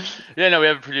 Yeah, no, we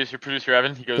have a producer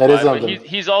Evan. He goes that live. Is something.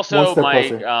 He's also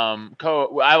my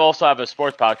I also have a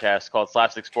sports podcast called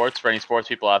Slapstick Sports for any sports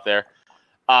people out there.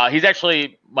 He's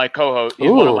actually my co-host. He's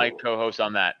one of my co-hosts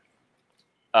on that.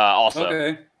 Also.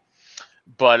 Okay.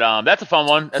 But that's a fun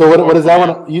one. That's so what is that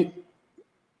one?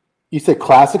 You said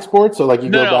classic sports, so like you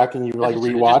go back and you like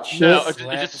rewatch shit? No, it's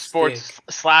just a sports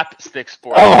slapstick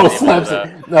sports. Oh,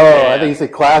 slapstick. I think you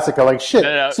said classic. I'm like shit.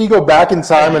 No. So you go back in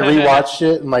time and rewatch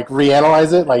shit and like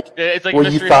reanalyze it, like it's like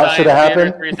what you thought should have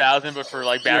happened. 3000, but for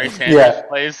like Barry Sanders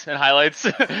plays and highlights.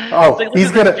 Oh, like,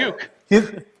 he's gonna.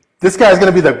 This guy's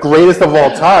gonna be the greatest of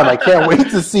all time. I can't wait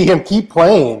to see him keep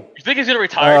playing. You think he's gonna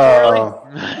retire early?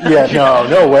 Yeah,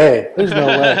 no way. There's no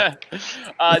way.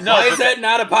 Why is that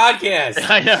not a podcast?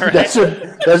 I know, right?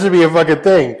 That should be a fucking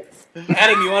thing.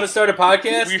 Adam, you want to start a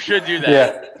podcast? We should do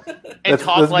that. Yeah. And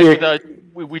talk like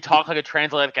we talk like a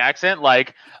transatlantic accent,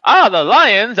 like the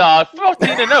Lions are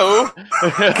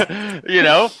 14-0. You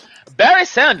know, Barry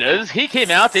Sanders, he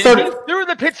came out and he threw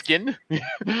the pigskin.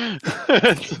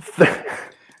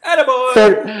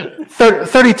 Attaboy!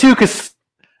 32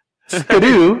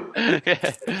 Skidoo.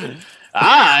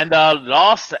 And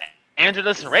Los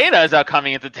Angeles Raiders are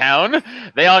coming into town.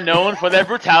 They are known for their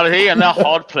brutality and their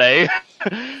hard play.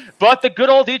 But the good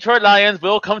old Detroit Lions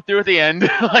will come through at the end.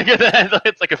 Like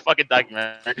it's like a fucking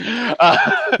documentary.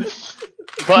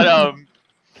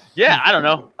 Yeah, I don't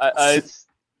know. It's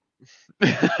the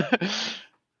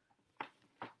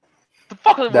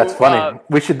fuck. That's funny.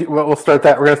 We'll start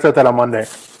that. We're gonna start that on Monday.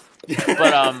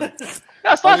 But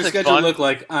what's your schedule look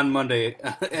like on Monday,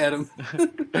 Adam?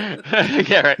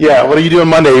 Yeah, right. Yeah, what are you doing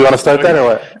Monday? You want to start that or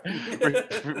what?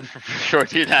 Sure,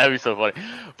 dude, that'd be so funny.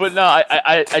 But no,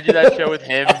 I did that show with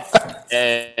him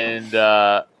and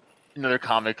another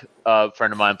comic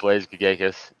friend of mine, Blaze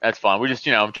Gagakis. That's fun. We just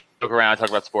joke around, talk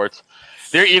about sports.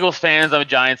 They're Eagles fans. I'm a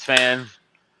Giants fan.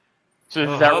 So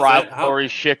there's that rivalry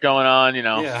shit going on,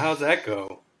 Yeah, how's that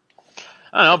go?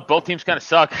 I don't know. Both teams kind of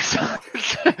suck. Well,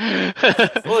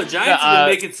 the Giants have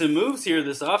been making some moves here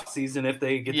this offseason if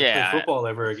they get to play football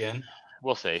ever again.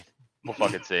 We'll see. We'll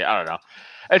fucking see. I don't know.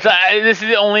 This is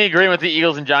the only agreement with the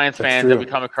Eagles and Giants fans that we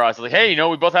come across. It's like, hey,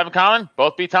 we both have in common?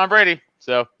 Both beat Tom Brady.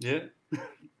 So yeah.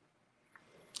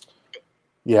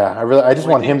 Yeah, I just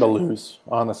want him to lose,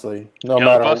 honestly. No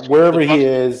matter wherever he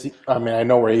is. I mean, I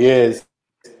know where he is.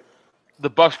 The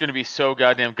Bucs are going to be so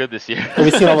goddamn good this year. Have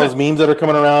you seen all those memes that are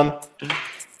coming around?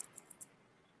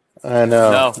 I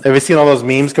know. No. Have you seen all those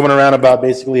memes coming around about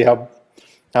basically how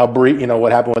Bree,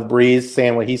 what happened with Breeze,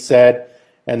 saying what he said,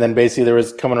 and then basically there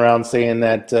was coming around saying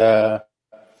that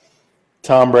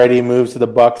Tom Brady moves to the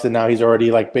Bucs and now he's already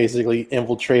like basically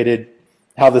infiltrated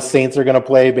how the Saints are going to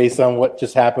play based on what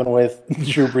just happened with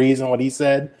Drew Brees and what he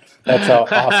said. That's how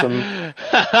awesome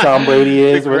Tom Brady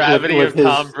is. The gravity of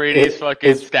Tom Brady's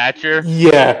fucking stature.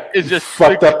 Yeah. Is just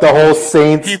fucked up the whole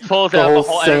Saints. He pulls out the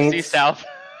whole NFC South.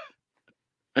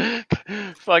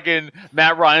 Fucking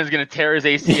Matt Ryan's going to tear his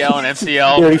ACL and MCL. He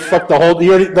already fucked the whole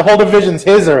division's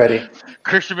his already.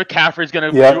 Christian McCaffrey's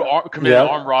going to commit an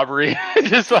armed robbery.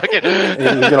 Just fucking. He's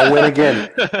going to win again.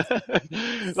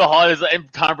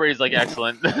 Tom Brady's like,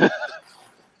 excellent.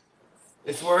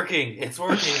 It's working, guys.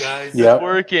 Yep. It's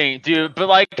working, dude. But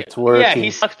like, it's working. Yeah, he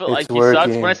sucks. But like, he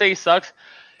sucks. When I say he sucks,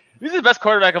 he's the best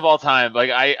quarterback of all time. Like,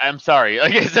 I'm sorry.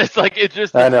 Like, it's just like it's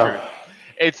just. I know. True.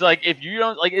 It's like if you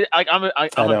don't like,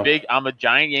 I'm a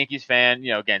giant Yankees fan.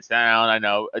 Again, Staten Island. I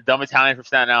know a dumb Italian from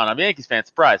Staten Island. I'm a Yankees fan.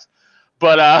 Surprise.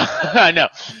 But I know.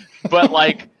 But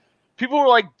like, people were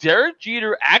like, Derek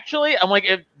Jeter actually. I'm like,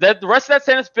 if the rest of that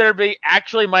sentence better be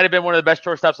actually might have been one of the best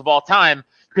shortstops of all time.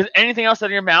 Because anything else out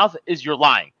of your mouth is you're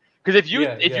lying. Because if you're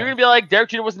gonna be like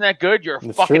Derek Jeter wasn't that good, you're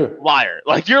a fucking liar.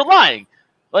 Like you're lying.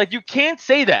 Like you can't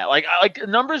say that. Like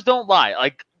numbers don't lie.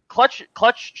 Like clutch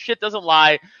shit doesn't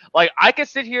lie. Like I can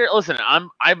sit here. Listen, I'm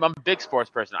a big sports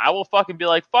person. I will fucking be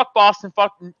like fuck Boston,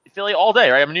 fuck Philly all day.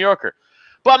 Right? I'm a New Yorker.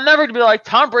 But I'm never gonna be like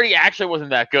Tom Brady actually wasn't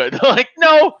that good. Like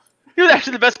no, he was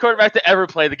actually the best quarterback to ever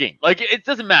play the game. Like it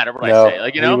doesn't matter what I say.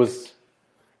 Like he was.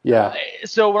 Yeah.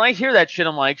 So when I hear that shit,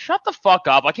 I'm like, shut the fuck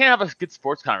up. I can't have a good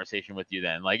sports conversation with you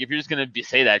then. Like, if you're just going to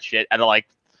say that shit out of, like,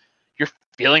 your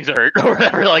feelings are hurt or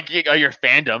whatever, like, your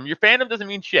fandom doesn't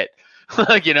mean shit.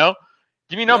 Like, give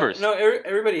me numbers. No,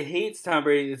 everybody hates Tom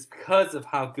Brady. It's because of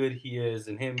how good he is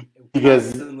and him.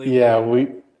 Because,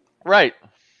 Right.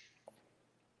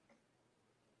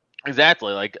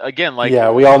 Exactly. Like again,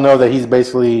 we all know that he's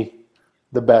basically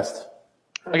the best.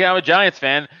 Again, I'm a Giants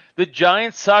fan. The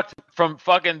Giants sucked from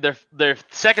fucking their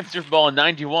second Super Bowl in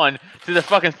 '91 to the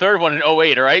fucking third one in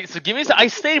 2008. All right, so I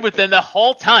stayed with them the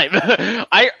whole time.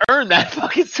 I earned that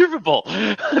fucking Super Bowl.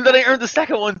 Then I earned the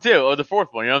second one too, or the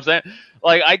fourth one. You know what I'm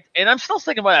saying? I'm still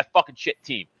thinking about that fucking shit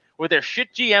team with their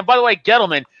shit GM. By the way,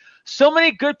 Gettleman. So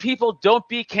many good people don't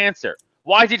beat cancer.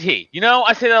 Why did he? You know,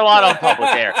 I say that a lot on public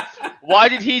air. Why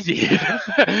did he?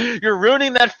 You're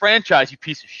ruining that franchise, you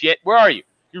piece of shit. Where are you?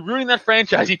 You're ruining that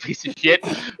franchise, you piece of shit.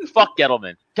 Fuck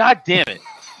Gettleman. God damn it.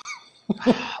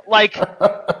 Like,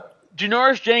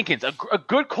 Janoris Jenkins, a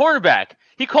good cornerback.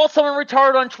 He called someone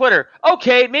retarded on Twitter.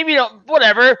 Okay, maybe don't,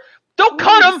 whatever. Don't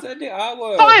cut him.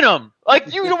 Fine him. Like,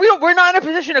 we're not in a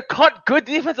position to cut good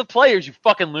defensive players, you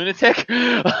fucking lunatic.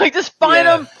 Like, just fine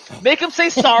him. Make him say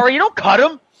sorry. You don't cut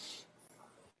him.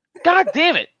 God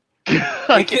damn it.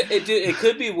 It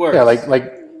could be worse. Yeah,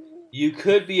 like you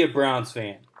could be a Browns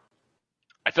fan.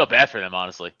 I feel bad for them,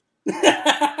 honestly.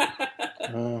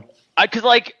 Because,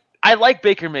 like, I like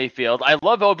Baker Mayfield. I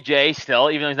love OBJ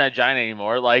still, even though he's not a Giant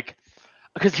anymore. Like,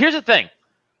 because here's the thing.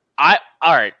 All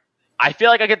right. I feel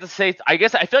like I get to say. I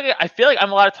feel like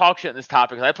I'm allowed to talk shit on this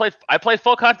topic. Because I played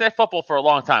full contact football for a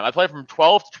long time. I played from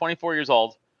 12 to 24 years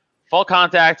old. Full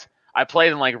contact. I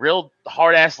played in like real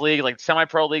hard ass league, like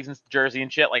semi-pro leagues in Jersey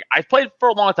and shit. Like I played for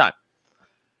a long time.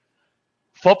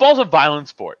 Football's a violent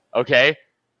sport. Okay.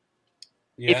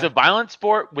 Yeah. It's a violent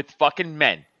sport with fucking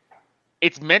men.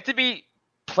 It's meant to be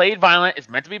played violent. It's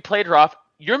meant to be played rough.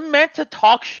 You're meant to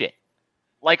talk shit.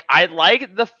 Like, I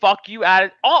like the fuck you at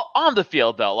it on the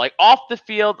field, though. Like, off the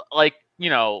field, like, you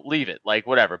know, leave it. Like,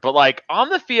 whatever. But, like, on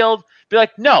the field, be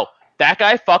like, no, that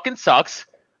guy fucking sucks.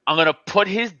 I'm going to put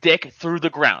his dick through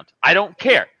the ground. I don't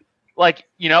care. Like,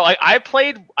 you know, like, I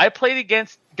played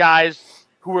against guys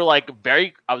who were, like,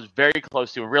 I was very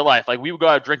close to in real life. Like, we would go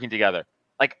out drinking together,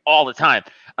 like, all the time.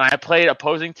 And I played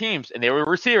opposing teams, and they were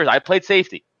receivers. I played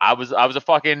safety. I was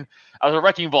a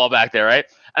wrecking ball back there, right?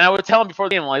 And I would tell them before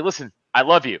the game, I'm like, listen, I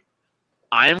love you.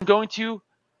 I am going to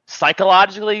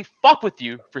psychologically fuck with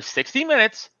you for 60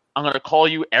 minutes. I'm going to call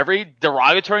you every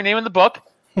derogatory name in the book.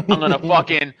 I'm going to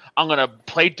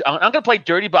play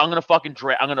dirty, but I'll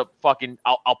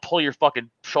pull your fucking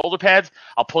shoulder pads.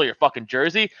 I'll pull your fucking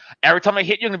jersey. Every time I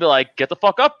hit you, I'm going to be like, get the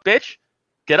fuck up, bitch.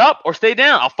 Get up or stay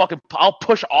down. I'll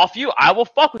push off you. I will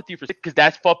fuck with you because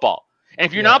that's football. And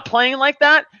if you're not playing like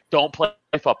that, don't play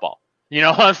football. You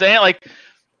know what I'm saying? Like,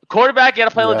 quarterback, you got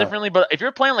to play a little differently, but if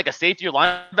you're playing like a safety or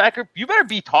linebacker, you better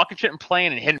be talking shit and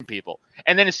playing and hitting people.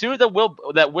 And then as soon as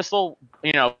that whistle,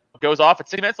 you know, goes off at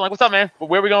 6 minutes, I'm like, what's up, man?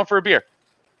 Where are we going for a beer?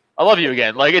 I love you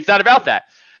again. Like, it's not about that.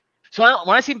 So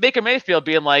when I see Baker Mayfield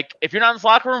being like, if you're not in this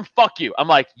locker room, fuck you. I'm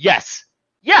like, yes,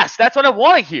 that's what I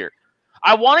want to hear.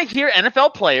 I want to hear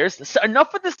NFL players.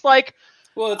 Enough with this, like,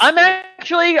 I'm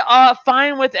actually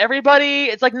fine with everybody.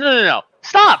 It's like, no.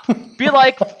 Stop. Be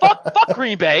like, fuck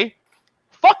Green Bay.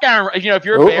 Fuck Aaron, you know, if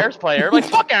you're a Bears player, like,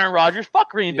 fuck Aaron Rodgers, fuck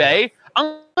Green Bay.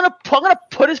 I'm gonna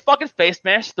put his fucking face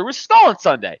mask through his skull on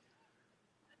Sunday.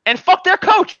 And fuck their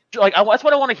coach. Like, that's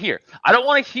what I want to hear. I don't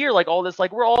want to hear, like, all this,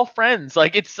 like, we're all friends.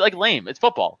 Like, it's, like, lame. It's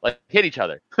football. Like, hit each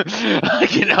other.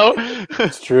 Like, you know?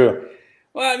 It's true.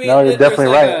 Well, I mean, no, you're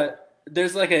definitely right.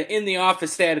 There's, like, an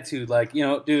in-the-office attitude. Like, you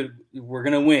know, dude, we're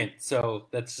going to win. So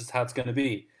that's just how it's going to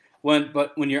be.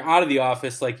 But when you're out of the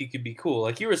office, like, you could be cool.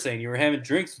 Like you were saying, you were having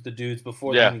drinks with the dudes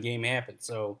before the game happened.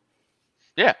 So,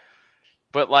 yeah.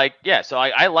 But, like, so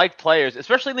I like players,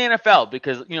 especially in the NFL,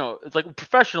 because, you know, it's like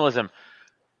professionalism.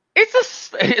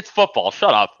 It's football.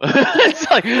 Shut up. It's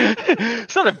like,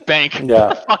 it's not a bank. Yeah. Shut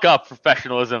the fuck up,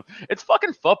 professionalism. It's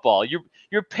fucking football.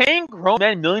 You're paying grown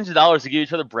men millions of dollars to give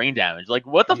each other brain damage. Like,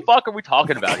 what the fuck are we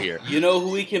talking about here? You know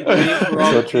who we can blame for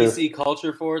all the PC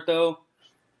culture for it, though?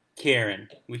 Karen.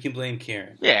 We can blame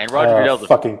Karen. Yeah, and Roger Goodell's a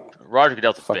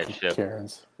bitch, too.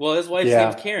 Karens. Well, his wife's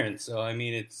name's Karen, so, I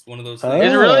mean, it's one of those things.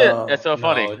 Is it really? That's so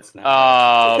funny. No, it's not.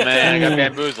 Oh, man, I got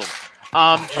bamboozled.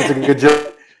 That's a good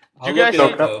joke. Do you guys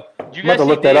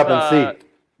look that up and see?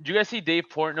 Did you guys see Dave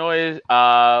Portnoy,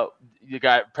 the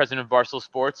guy, president of Barstool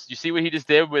Sports? You see what he just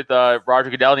did with Roger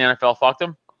Goodell? The NFL fucked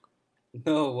him?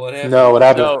 No, what happened? No, what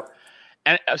happened?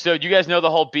 So do you guys know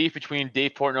the whole beef between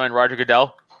Dave Portnoy and Roger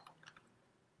Goodell?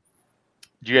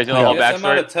 Do you guys know the whole backstory? I'm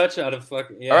out of touch out of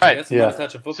fucking. Yeah, all right. I guess I'm out of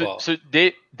touch of football. So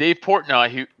Dave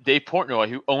Portnoy,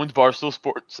 who owns Barstool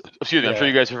Sports. Excuse me, I'm sure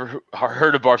you guys have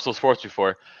heard of Barstool Sports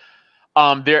before.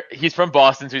 He's from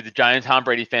Boston, so he's a giant Tom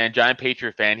Brady fan, giant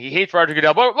Patriot fan. He hates Roger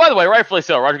Goodell. But by the way, rightfully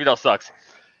so. Roger Goodell sucks.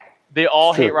 They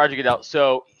all hate Roger Goodell.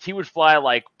 So he would fly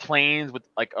like planes with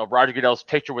like a Roger Goodell's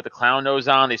picture with the clown nose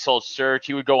on. They sold search.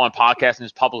 He would go on podcasts and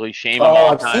just publicly shame him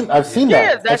all the time. I've seen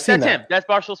that. Yeah, that's him. That's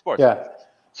Barstool Sports. Yeah.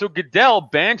 So Goodell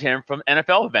banned him from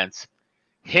NFL events.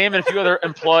 Him and a few other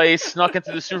employees snuck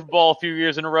into the Super Bowl a few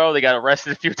years in a row. They got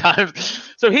arrested a few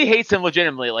times. So he hates him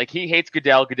legitimately. Like, he hates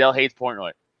Goodell. Goodell hates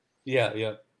Portnoy.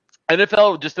 Yeah.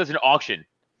 NFL just does an auction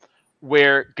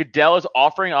where Goodell is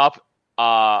offering up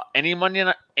any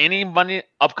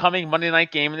upcoming Monday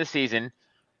night game in the season,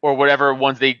 or whatever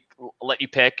ones they let you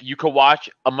pick. You could watch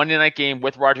a Monday night game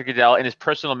with Roger Goodell in his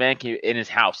personal man cave in his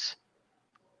house.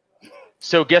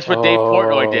 So guess what Dave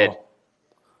Portnoy did?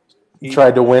 He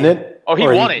tried to win it. Oh, he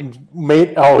won it. He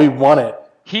won it.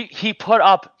 He put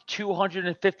up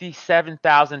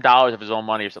 $257,000 of his own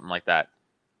money or something like that.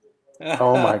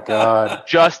 Oh my God!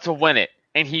 Just to win it,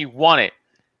 and he won it.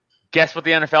 Guess what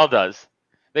the NFL does?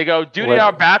 They go, due to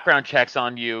our background checks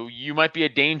on you, you might be a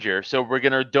danger, so we're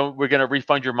gonna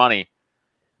refund your money.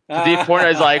 So Dave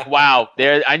Portnoy is like, wow,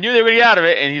 I knew they were gonna get out of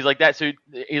it, and he's like that. So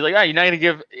he's like, you're not gonna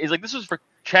give. He's like, this was for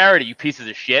charity, you pieces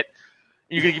of shit.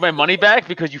 You're gonna give my money back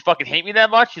because you fucking hate me that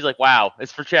much? He's like, wow,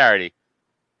 it's for charity.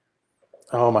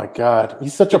 Oh my God,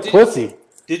 he's such a pussy.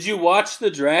 Did you watch the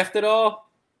draft at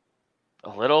all? A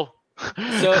little.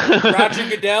 So Roger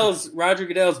Goodell's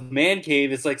man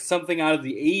cave is like something out of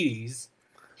the 80s.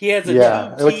 He has a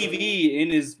TV in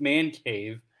his man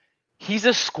cave. He's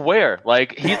a square.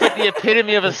 Like, he's like the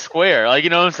epitome of a square. Like,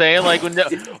 you know what I'm saying? Like, when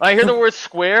I hear the word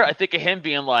square, I think of him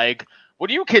being like,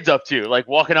 what are you kids up to? Like,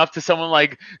 walking up to someone,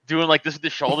 like, doing like this with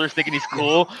his shoulders, thinking he's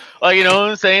cool. Like, you know what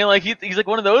I'm saying? Like, he's like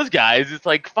one of those guys. It's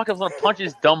like, fuck, I was going to punch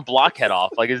his dumb blockhead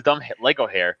off. Like, his dumb Lego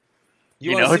hair.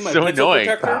 You know, it's so annoying.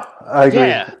 I agree.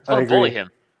 Yeah, I want to bully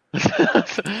him.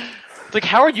 It's like,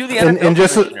 how are you the NFL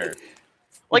commissioner?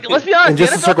 Like, let's be honest, the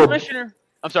NFL commissioner...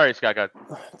 I'm sorry, Scott, go ahead.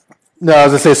 No, I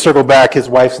was going to say, circle back, his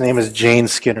wife's name is Jane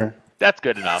Skinner. That's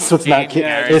good enough. So it's not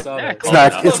Karen. It's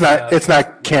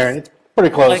not Karen. It's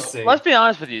pretty close. Like, let's be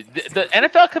honest with you. The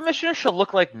NFL commissioner should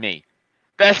look like me.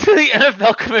 That's what the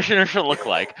NFL commissioner should look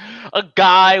like. A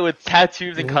guy with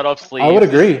tattoos and cut-off sleeves. I would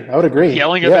agree.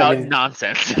 Yelling about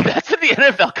nonsense. That's what the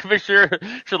NFL commissioner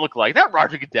should look like. Not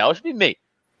Roger Goodell. It should be me.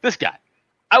 This guy.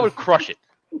 I would crush it.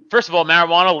 First of all,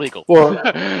 marijuana legal. Well,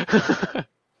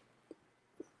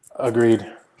 agreed.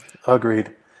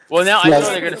 Well, now I know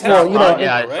they're going to start.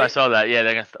 I saw that. Yeah,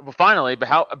 they're going to. Well, finally, but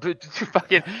how? But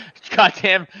fucking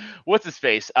goddamn, what's his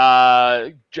face?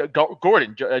 Josh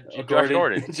Gordon.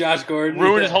 Josh Gordon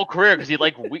ruined his whole career because he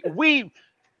like weed.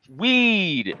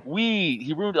 He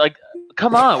ruined like.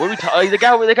 Come on, what are we talking? The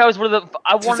guy was one of the.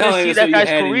 I wanted to see that guy's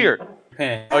career.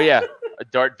 Oh yeah, a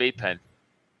dart vape pen.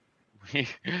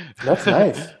 That's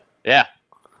nice. Yeah,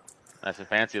 that's a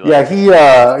fancy. Yeah, he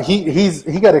got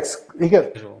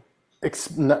I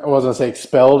wasn't gonna say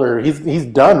expelled, or he's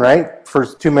done, right? For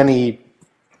too many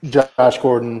Josh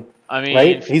Gordon. I mean,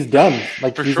 right? He's done.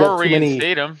 Like, for he's sure, got too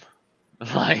reinstate him.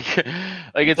 Like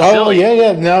it's silly.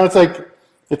 Yeah. Now it's like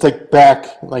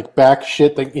back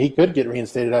shit that he could get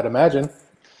reinstated, I'd imagine.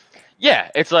 Yeah,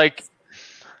 it's like,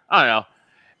 I don't know.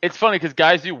 It's funny because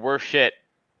guys do worse shit,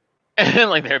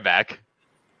 and like they're back.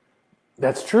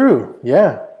 That's true.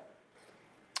 Yeah.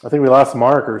 I think we lost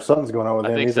Mark, or something's going on with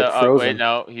him. He's like frozen. Wait,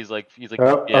 no, he's like.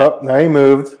 Now he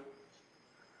moved.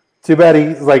 Too bad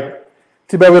we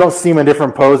don't see him in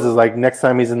different poses. Like next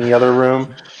time he's in the other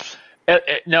room.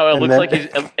 It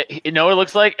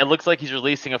looks like he's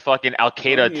releasing a fucking Al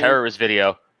Qaeda terrorist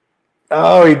video.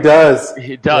 Oh, he does.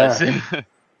 He does. Yeah.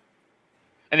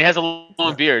 And he has a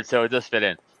long beard, so it does fit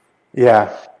in.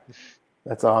 Yeah,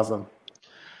 that's awesome.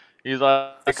 He's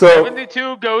like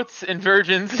 72 goats and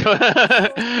virgins. So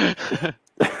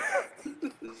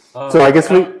I guess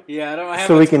we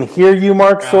can hear you,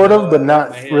 Mark, sort of, but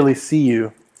not really see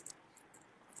you.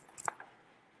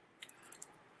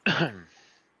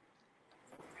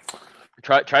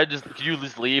 Try just. Could you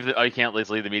just leave? You can't just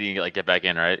leave the meeting and get back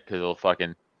in, right? Because it'll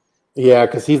fucking. Yeah,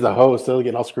 because he's the host. They'll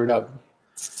get all screwed up.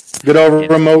 Good old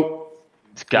remote.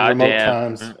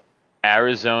 Goddamn remote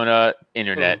Arizona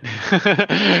internet.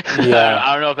 Yeah,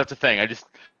 I don't know if that's a thing.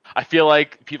 I feel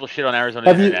like people shit on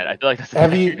Arizona internet. I feel like that's.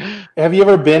 Have you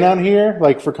ever been out here,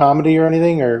 like for comedy or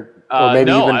anything, or maybe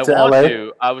no, even to LA?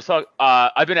 LA? I was talking.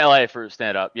 I've been to LA for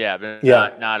stand up. Yeah, but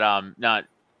not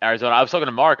Arizona. I was talking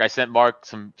to Mark. I sent Mark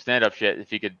some stand up shit if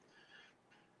he could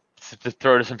to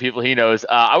throw to some people he knows.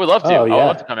 I would love to. I would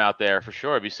love to come out there for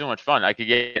sure. It'd be so much fun. I could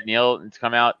get Neil to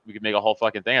come out. We could make a whole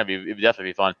fucking thing. It would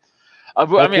definitely be fun. Our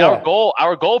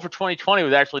goal for 2020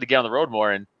 was actually to get on the road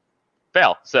more and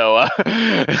fail. So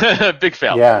big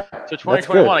fail. Yeah. So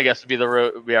 2021, I guess,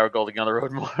 would be our goal to get on the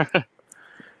road more.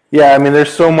 Yeah, I mean,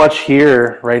 there's so much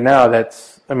here right now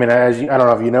that's, I mean, I don't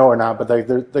know if you know or not, but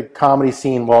the comedy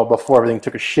scene, well, before everything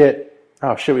took a shit.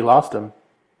 Oh, shit, we lost him.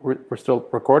 We're still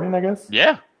recording, I guess?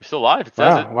 Yeah, we're still live. It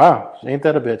says it. Wow. Ain't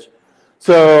that a bitch?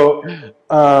 So,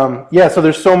 so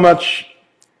there's so much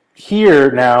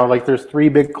here now. Like, there's 3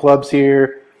 big clubs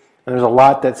here, and there's a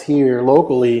lot that's here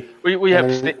locally. You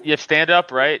have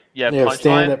stand-up, right? You have Punchline?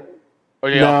 Stand-up. No,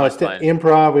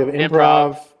 improv. We have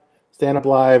improv, stand-up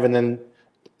live, and then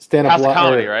stand-up live. House of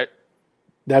Comedy, right?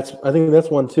 I think that's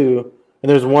one, too. And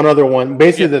there's one other one.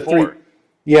 Basically, the 3.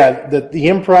 Yeah, the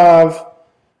improv,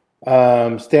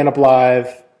 stand-up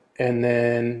live, and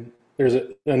then there's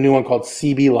a new one called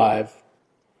CB Live,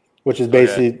 which is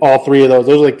basically all 3 of those.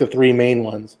 Those are like the 3 main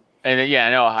ones. And then,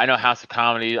 I know House of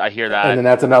Comedy. I hear that. And then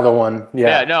that's another one.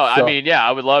 Yeah.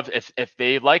 I would love if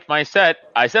they like my set.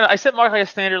 I sent Mark like a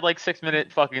standard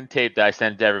 6-minute fucking tape that I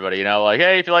send to everybody.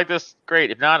 Hey, if you like this,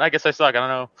 great. If not, I guess I suck. I don't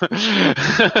know.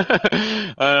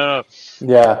 I don't know.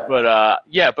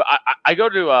 Yeah. But I go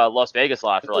to Las Vegas a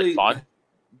lot for fun.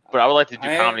 But I would like to do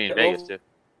comedy in Vegas too.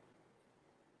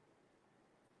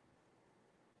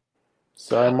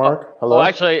 Sorry, Mark. Hello. Well,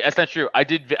 actually, that's not true. I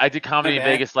did comedy in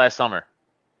Vegas last summer.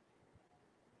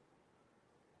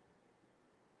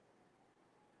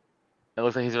 It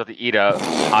looks like he's about to eat a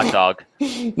hot dog.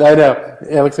 No, I know.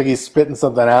 It looks like he's spitting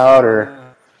something out,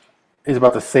 or he's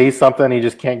about to say something. He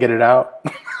just can't get it out.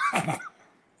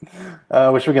 I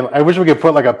wish we could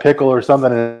put a pickle or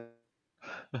something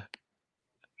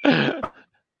in.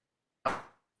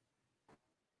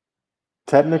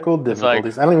 Technical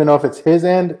difficulties. I don't even know if it's his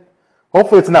end.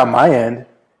 Hopefully, it's not my end.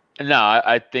 No,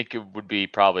 I think it would be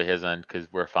probably his end because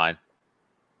we're fine.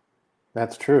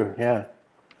 That's true. Yeah.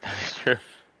 That's true.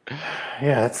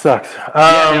 Yeah, that sucks.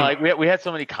 We had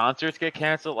so many concerts get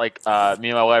canceled. Me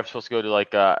and my wife were supposed to go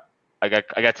to I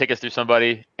got tickets through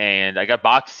somebody, and I got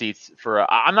box seats for.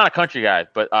 I'm not a country guy,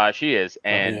 but she is,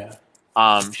 and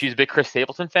she's a big Chris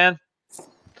Stapleton fan.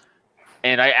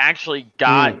 And I actually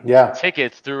got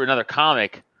tickets through another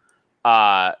comic,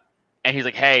 and he's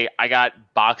like, "Hey, I got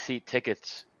box seat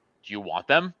tickets. Do you want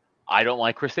them? I don't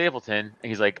like Chris Stapleton." And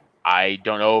he's like, "I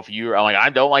don't know if you." I'm like, "I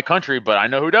don't like country, but I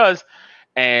know who does."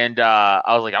 And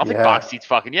I was like, "I'll take box seats.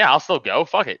 Fucking yeah, I'll still go.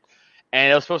 Fuck it."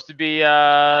 And it was supposed to be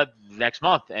next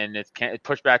month, and it's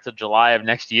pushed back to July of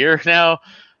next year now.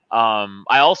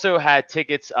 I also had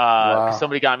tickets.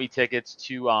 Somebody got me tickets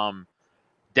to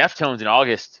Deftones in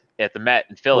August at the Met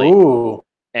in Philly. Ooh.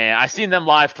 And I've seen them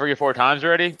live 3 or 4 times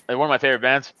already. They're one of my favorite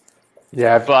bands.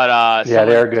 Yeah, but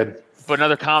they're good. But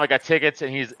another comic got tickets,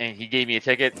 and he gave me a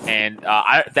ticket, and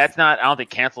that's not, I don't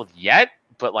think, canceled yet,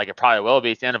 but it probably will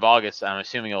be. It's the end of August. I'm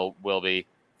assuming it will be.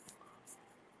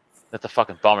 That's a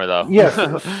fucking bummer, though. Yes.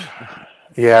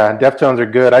 Yeah, Deftones are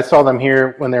good. I saw them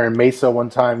here when they were in Mesa one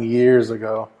time years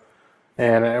ago,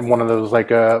 and one of those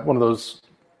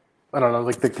I don't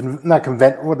know, not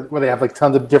convent where they have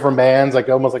tons of different bands,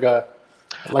 almost like a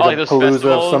palooza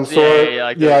of some sort.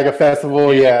 Yeah, like a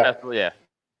festival. Yeah. Festival, yeah.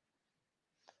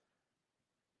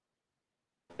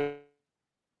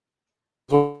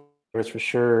 For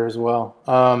sure as well.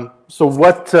 So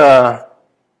what?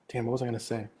 Damn, what was I gonna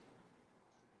say?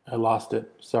 I lost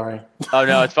it. Sorry. Oh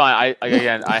no, it's fine.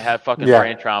 I have fucking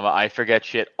brain trauma. I forget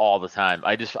shit all the time.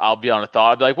 I'll be on a thought.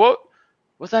 I'll be like, what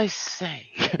was I saying?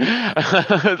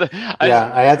 I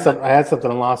had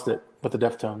something and lost it with the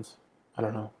Deftones. I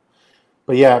don't know.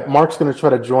 But yeah, Mark's gonna try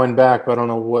to join back, but I don't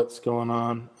know what's going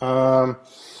on.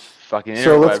 Fucking interweb.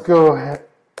 So let's go ahead.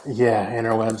 Yeah,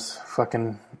 interwebs.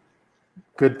 Fucking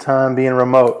good time being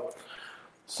remote.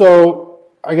 So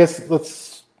I guess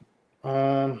let's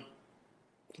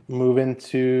move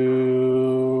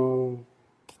into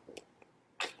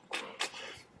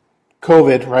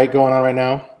COVID, right? Going on right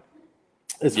now.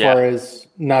 As far as,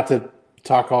 not to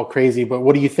talk all crazy, but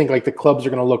what do you think the clubs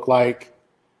are going to look like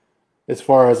as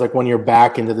far as when you're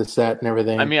back into the set and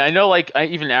everything? I mean, I know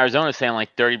even Arizona's saying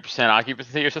 30%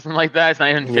 occupancy or something like that. It's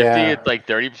not even 50. It's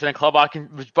 30% club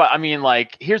occupancy. But I mean,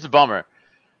 here's the bummer.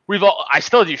 I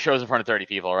still do shows in front of 30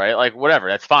 people, right? Whatever,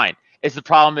 that's fine. The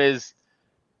problem is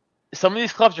some of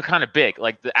these clubs are kind of big.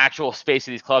 The actual space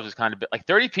of these clubs is kind of big.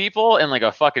 30 people in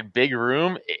a fucking big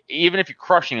room, even if you're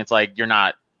crushing, it's you're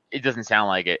not. It doesn't sound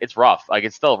like it. It's rough.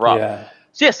 It's still rough.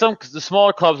 Yeah. So the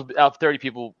smaller clubs out 30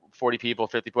 people, 40 people,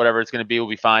 50, whatever it's going to be, will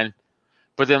be fine.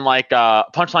 But then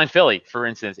Punchline Philly, for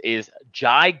instance, is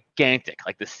gigantic.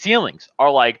 The ceilings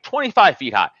are 25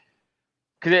 feet high.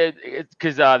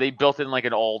 Because they built it in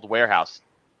an old warehouse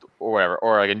or whatever,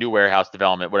 or a new warehouse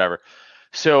development, whatever.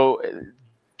 So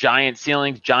giant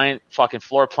ceilings, giant fucking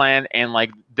floor plan, and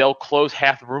they'll close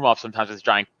half the room off sometimes with a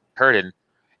giant curtain.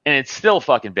 and it's still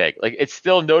fucking big. Like it's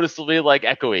still noticeably like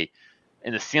echoey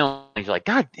in the ceiling. You're like,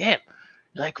 God damn.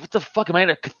 You're like, what the fuck? Am I in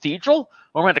a cathedral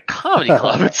or am I at a comedy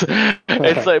club?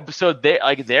 It's like, so they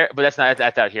like there, but that's not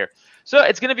that's out here. So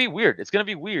it's gonna be weird. It's gonna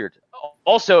be weird.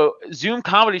 Also, Zoom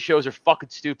comedy shows are fucking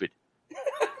stupid.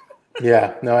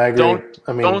 Yeah, no, I agree.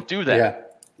 Don't do that. Yeah.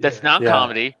 That's not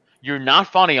comedy. You're not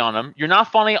funny on them. You're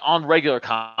not funny on regular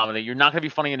comedy. You're not gonna be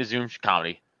funny in a Zoom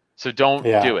comedy. So don't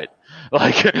do it.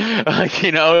 Like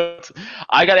you know,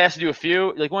 I got asked to do a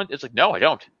few. Like one, it's like, no, I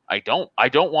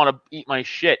don't want to eat my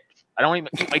shit. I don't even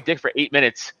eat my dick for 8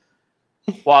 minutes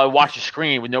while I watch the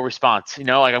screen with no response. You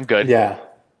know, like I'm good. Yeah,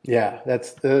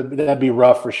 that'd be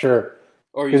rough for sure.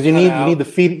 Or because you need the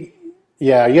feed.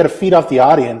 Yeah, you got to feed off the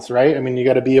audience, right? I mean, you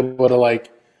got to be able to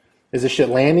like, is this shit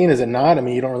landing? Is it not? I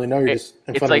mean, you don't really know. You're just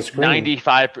in front of the screen. It's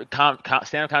like 95.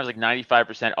 Stand-up comedy is like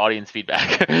 95% audience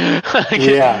feedback.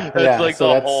 It's like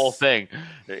so the whole thing.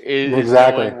 Is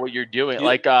exactly knowing what you're doing.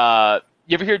 Like,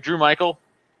 you ever hear Drew Michael?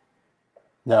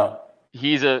 No.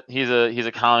 He's a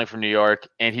comic from New York,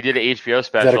 and he did an HBO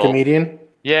special. Is that a comedian?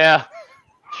 Yeah,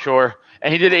 sure.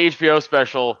 And he did an HBO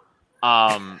special,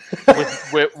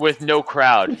 with no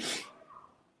crowd.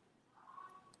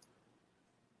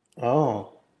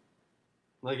 Oh,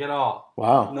 like at all?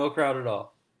 Wow, no crowd at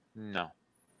all. No.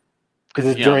 Is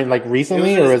it during like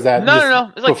recently, or is that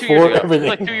no? It was like 2 years ago. Everything? It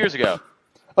was like 2 years ago.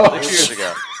 Like 2 years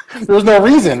ago. There was no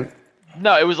reason.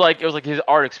 No, it was like his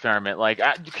art experiment. Like,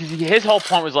 because his whole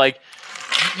point was like,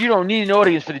 you don't need an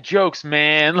audience for the jokes,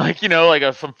 man. Like, you know, like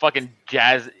some fucking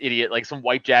jazz idiot, like some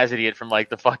white jazz idiot from like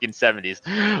the fucking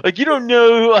 70s. Like, you don't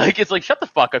know, like, it's like, shut the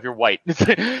fuck up, you're white. It's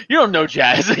like, you don't know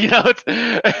jazz, you know.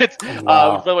 It's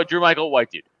what Drew Michael,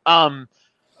 white dude.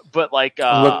 But like,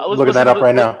 looking that up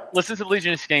right now. Listen to the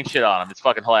Legion of Skank shit on him. It's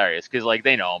fucking hilarious because like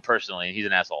they know him personally. And he's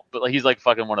an asshole, but like he's like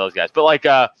fucking one of those guys. But like,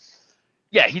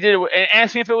 yeah, he did it. And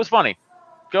asked me if it was funny.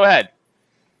 Go ahead.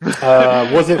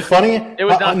 Was it funny? It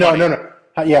was not funny. No.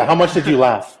 Yeah, how much did you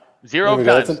laugh? 0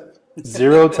 times.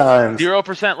 0 times.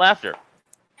 0% laughter.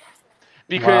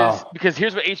 Because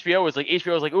here's what HBO was like.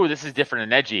 HBO was like, ooh, this is different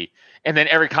and edgy. And then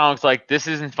every comic's like, this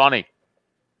isn't funny.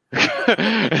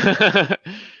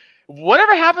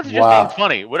 Whatever happened to just being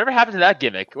funny? Whatever happened to that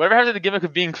gimmick? Whatever happened to the gimmick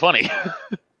of being funny?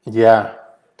 Yeah.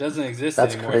 Doesn't exist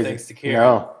That's anymore, crazy. thanks to Kieran.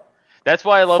 No. That's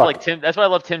why I love Tim. That's why I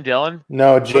love Tim Dillon.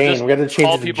 No, Jane. We got to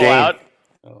change it to people Jane. Out.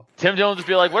 Oh. Tim Dillon just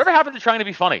be like, whatever happened to trying to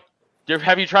be funny?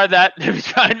 Have you tried that? Have you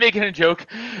tried making a joke?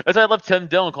 That's why I love Tim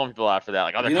Dillon calling people out for that.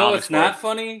 Like other, you know what's not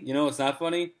funny? You know what's not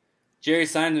funny? Jerry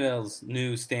Seinfeld's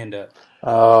new stand-up.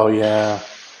 Oh yeah.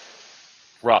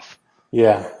 Rough.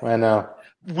 Yeah, I know.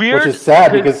 Weird. Which is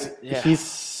sad because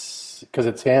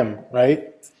it's him,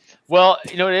 right? Well,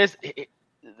 you know what it is.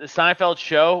 The Seinfeld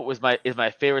show is my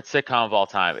favorite sitcom of all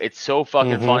time. It's so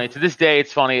fucking funny. To this day,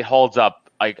 it's funny. It holds up.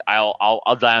 Like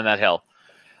I'll die on that hill.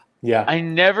 Yeah. I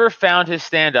never found his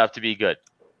stand-up to be good.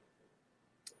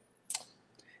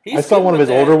 I saw one of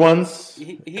his older ones.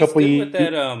 He's good with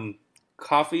that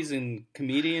coffees and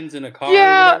comedians in a car.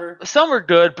 Yeah, or whatever. Some were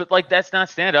good, but like that's not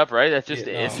stand-up, right? That's just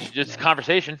it's just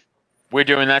conversation. We're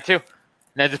doing that too.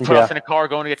 Now just put us in a car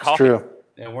going to get coffee. True.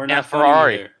 And we're not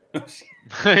Ferrari.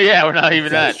 Yeah, we're not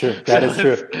even that. True. That is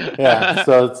true. Yeah,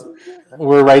 so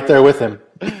we're right there with him.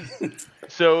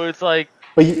 So it's like,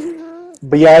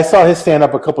 but yeah, I saw his stand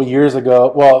up a couple years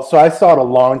ago. Well, so I saw it a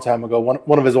long time ago.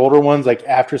 One of his older ones, like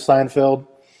after Seinfeld,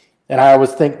 and I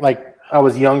always think like I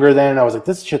was younger then. And I was like,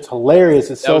 this shit's hilarious.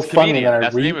 It's so funny. And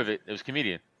that's the name of it. It was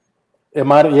Comedian. It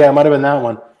might have been that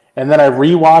one. And then I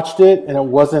rewatched it, and it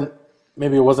wasn't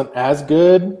as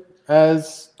good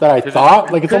as that I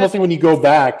thought. Like it's almost like when you go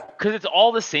back, because it's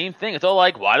all the same thing. It's all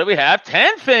like, why do we have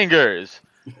 10 fingers?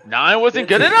 9 wasn't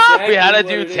good enough. We had to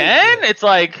do 10. It's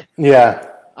like, yeah.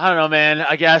 I don't know, man.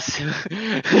 I guess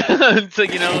it's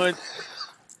like, you know,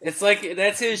 it's like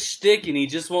that's his shtick, and he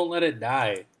just won't let it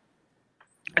die.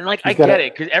 And like, I get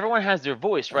it because everyone has their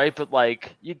voice, right? But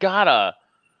like, you gotta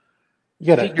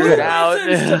figure it out.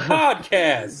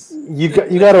 Podcasts. You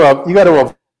gotta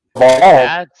evolve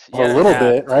a little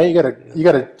bit, right? You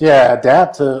gotta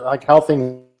adapt to like how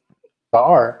things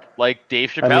are. Like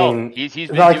Dave Chappelle, I mean, he's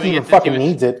been not like he even fucking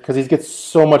needs it because he gets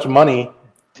so much money.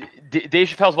 Dave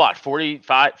Chappelle's what,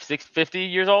 45, 50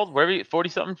 years old? Wherever,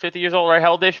 40-something, 50 years old, right?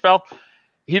 How old Dave Chappelle?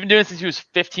 He's been doing it since he was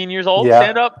 15 years old,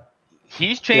 stand up.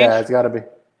 He's changed. Yeah, it's got to be.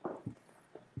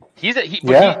 His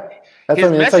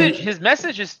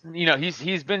message is, you know,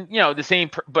 he's been, you know, the same,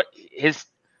 but his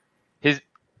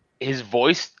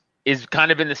voice is kind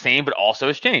of been the same, but also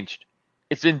has changed.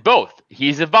 It's in both.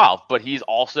 He's evolved, but he's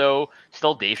also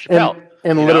still Dave Chappelle.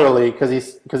 And literally, because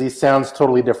he sounds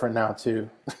totally different now too.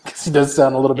 Because he does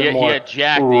sound a little bit more he got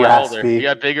jacked, raspy. He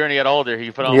got bigger and he got older.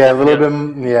 He put on a little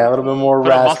bit more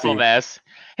raspy. Muscle mass.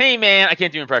 Hey man, I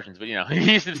can't do impressions, but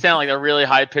he used to sound like a really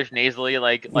high pitched nasally,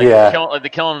 like the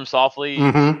Killing Him Softly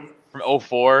from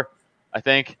 2004, I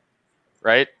think,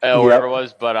 right? Whatever it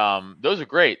was. But those are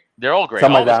great. They're all great.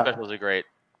 All the specials are great.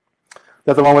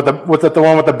 That's the one with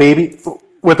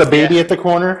the baby at the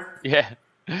corner. Yeah.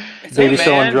 Baby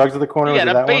selling drugs at the corner. Yeah,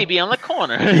 the baby on the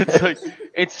corner.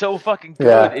 It's so fucking good.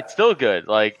 Yeah. It's still good.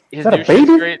 Like his new shit's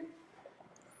great.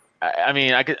 I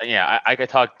mean, I could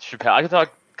talk Chappelle. I could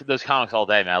talk those comics all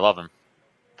day, man. I love them.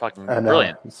 Fucking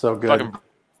brilliant. It's so good. Fucking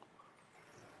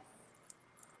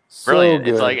brilliant.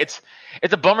 Good. It's like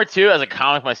it's a bummer too as a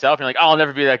comic myself. You're like, oh, I'll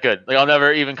never be that good. Like I'll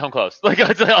never even come close. Like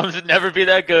I'll just never be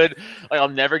that good. Like I'll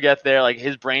never get there. Like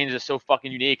his brain is just so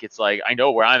fucking unique. It's like I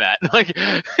know where I'm at. Like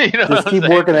just keep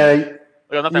working at it.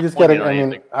 Like, you just gotta. I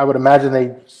mean, I would imagine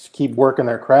they just keep working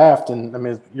their craft, and I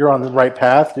mean, you're on the right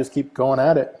path. Just keep going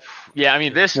at it. Yeah, I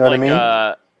mean this. You know what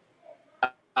I mean?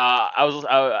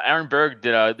 Aaron Berg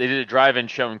they did a drive-in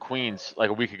show in Queens like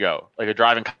a week ago, like a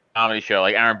drive-in comedy show.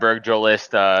 Like Aaron Berg, Joe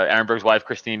List, Aaron Berg's wife,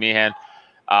 Christine Meehan.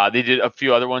 They did a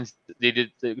few other ones. They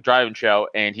did the drive-in show,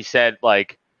 and he said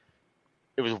like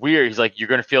it was weird. He's like, you're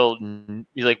gonna feel.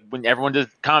 He's like, when everyone does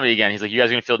comedy again, he's like, you guys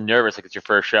are gonna feel nervous like it's your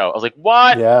first show. I was like,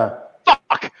 what? Yeah.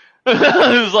 Fuck.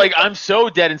 It was like I'm so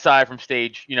dead inside from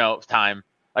stage, time.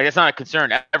 Like it's not a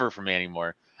concern ever for me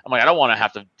anymore. I'm like, I don't want to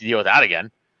have to deal with that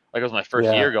again. Like it was my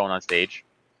first year going on stage.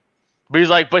 But he's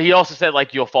like, but he also said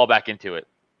like you'll fall back into it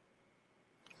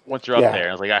once you're up there.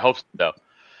 I was like, I hope so.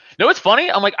 No, it's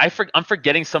funny. I'm like, I'm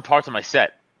forgetting some parts of my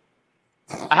set.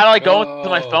 I had to like go into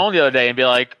my phone the other day and be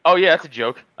like, oh yeah, that's a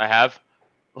joke I have.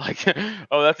 Like,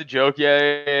 oh, that's a joke.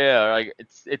 Yeah. Like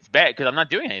it's bad because I'm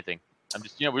not doing anything. I'm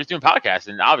just we're just doing podcasts,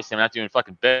 and obviously I'm not doing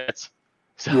fucking bits.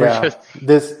 So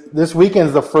this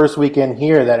weekend's the first weekend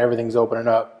here that everything's opening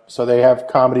up. So they have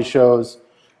comedy shows.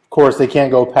 Of course, they can't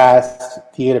go past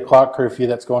the 8:00 curfew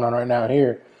that's going on right now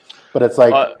here. But it's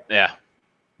like,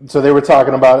 So they were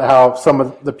talking about how some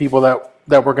of the people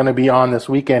that were going to be on this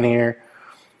weekend here,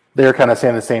 they're kind of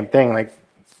saying the same thing. Like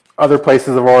other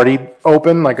places have already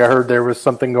opened. Like I heard there was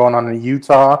something going on in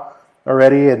Utah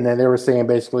already, and then they were saying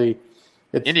basically,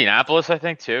 it's Indianapolis, I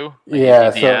think too.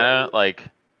 Indiana,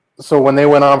 So when they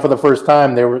went on for the first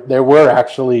time, they were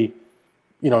actually,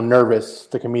 nervous.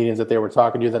 The comedians that they were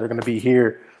talking to that are going to be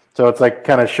here. So it's like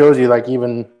kind of shows you like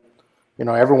even,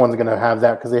 everyone's going to have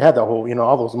that because they had the whole,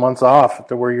 all those months off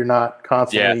to where you're not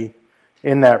constantly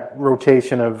in that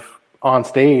rotation of on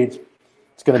stage.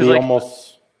 It's going to be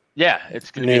almost. Yeah,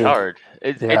 it's going to be hard.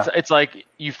 It's like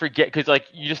you forget because like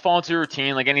you just fall into a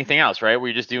routine like anything else, right? Where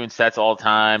you're just doing sets all the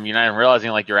time. You're not even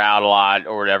realizing like you're out a lot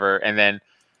or whatever, and then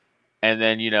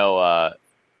you'll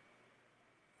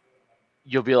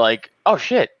be like, oh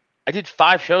shit, I did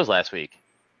 5 shows last week,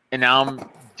 and now I'm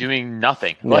doing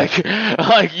nothing. Yeah.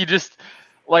 Like you just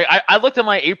like I looked at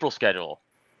my April schedule,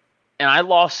 and I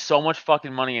lost so much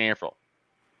fucking money in April.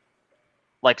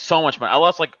 Like so much money. I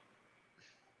lost like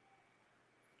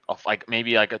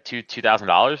maybe like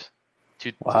 $2,000,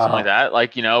 something like that.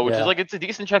 Like which is like it's a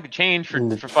decent chunk of change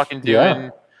for fucking doing.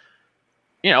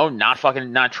 Not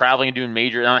traveling and doing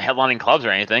not headlining clubs or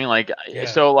anything. Like,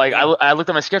 so like I looked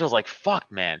at my schedule, I was like,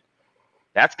 fuck, man,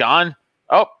 that's gone.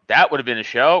 Oh, that would have been a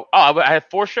show. Oh, I have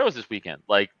 4 shows this weekend.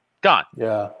 Like, gone.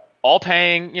 Yeah. All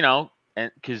paying,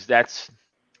 and because it's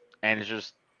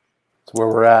just. It's where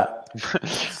we're at.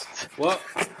 Well,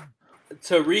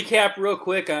 to recap real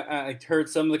quick, I heard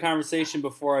some of the conversation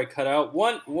before I cut out.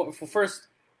 First,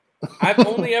 I've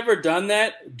only ever done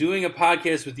that doing a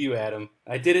podcast with you, Adam.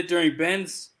 I did it during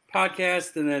Ben's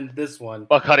podcast and then this one.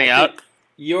 Well, cutting out?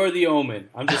 You're the omen.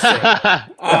 I'm just saying.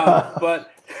 But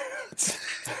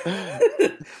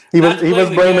he was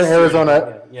blaming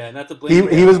Arizona. Yeah, not to blame.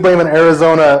 He was blaming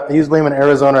Arizona. He was blaming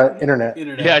Arizona internet.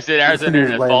 Yeah, I said Arizona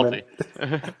internet faulty.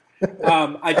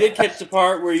 I did catch the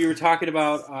part where you were talking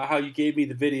about how you gave me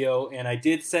the video, and I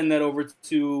did send that over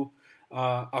to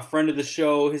a friend of the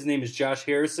show. His name is Josh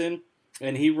Harrison,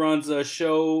 and he runs a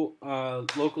show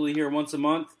locally here once a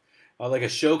month, like a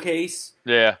showcase.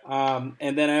 Yeah.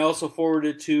 And then I also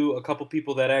forwarded to a couple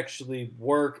people that actually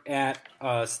work at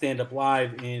Stand Up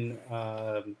Live in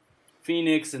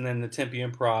Phoenix and then the Tempe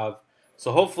Improv.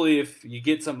 So hopefully if you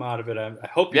get something out of it, I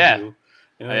hope you do.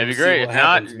 That'd be great. If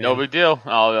not, no big deal.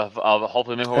 I'll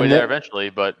hopefully make my way there eventually,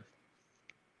 but...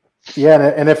 Yeah,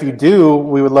 and if you do,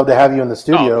 we would love to have you in the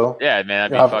studio. Oh, yeah,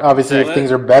 man. Obviously, if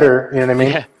things are better, you know what I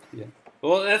mean? Yeah.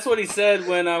 Well, that's what he said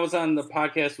when I was on the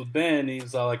podcast with Ben. He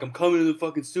was like, "I'm coming to the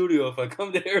fucking studio if I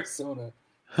come to Arizona."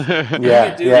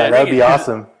 yeah, that'd be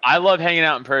awesome. I love hanging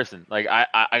out in person. Like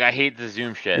I hate the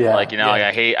Zoom shit. Yeah. Like like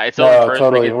I hate it's no, in person.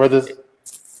 Totally. Like,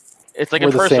 it's like we're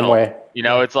impersonal. The same way.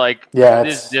 It's like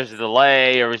there's a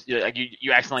delay, or like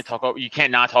you accidentally talk over. You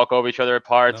can't not talk over each other at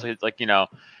parts. No. It's like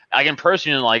like in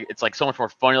person, like it's like so much more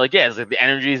fun. You're like it's like the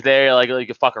energy's there. Like you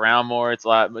can fuck around more. It's a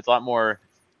lot more.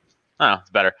 I don't know. It's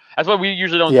better. That's why we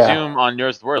usually don't Zoom on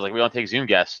Nerds with Words. Like we don't take Zoom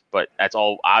guests, but that's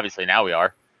all. Obviously now we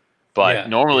are. But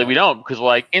normally we don't, because we're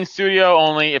like in studio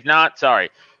only. If not, sorry,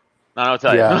 I'll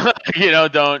tell you.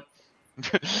 Don't.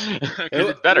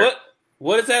 It's better.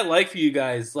 What is that like for you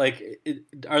guys? Like,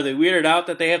 are they weirded out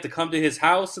that they have to come to his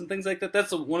house and things like that?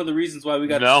 That's one of the reasons why we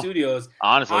got the studios.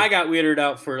 Honestly, I got weirded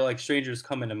out for like strangers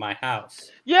coming to my house.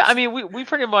 Yeah, I mean, we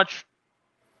pretty much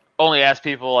only ask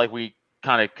people like we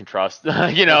kind of can trust.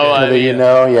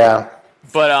 Yeah.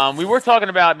 But we were talking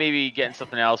about maybe getting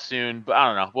something else soon, but I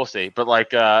don't know. We'll see. But like,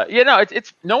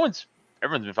 it's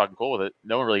everyone's been fucking cool with it.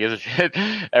 No one really gives a shit.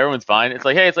 Everyone's fine. It's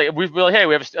like, hey, we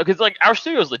have because like our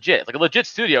studio's legit. It's like a legit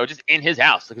studio just in his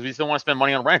house because we just don't want to spend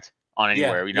money on rent on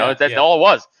anywhere. That's all it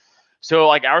was. So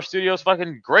like our studio's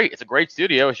fucking great. It's a great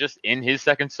studio. It's just in his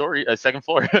second floor.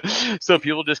 So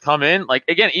people just come in. Like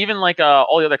again, even like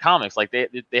all the other comics, like they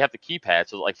have the keypad.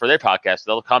 So like for their podcast,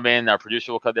 they'll come in. Our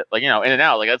producer will come in and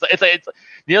out. Like it's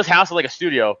Neil's house is like a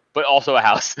studio, but also a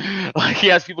house. Like he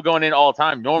has people going in all the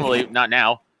time. Normally, not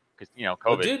now.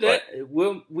 COVID.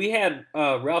 Well, dude, we had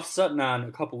Ralph Sutton on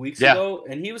a couple weeks ago,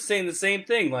 and he was saying the same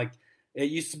thing. Like, it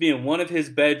used to be in one of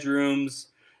his bedrooms.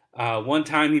 One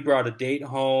time he brought a date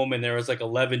home, and there was like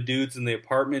 11 dudes in the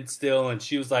apartment still, and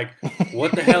she was like,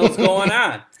 "What the hell is going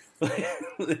on?"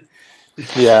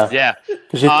 Yeah.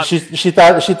 She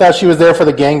thought she was there for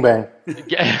the gangbang.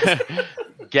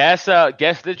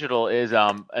 Gas Digital is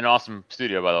an awesome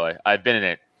studio, by the way. I've been in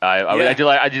it. I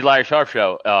did Larry Sharp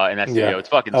show in that studio. It's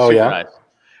fucking super nice.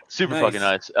 Super fucking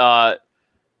nice. I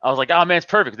was like, oh man, it's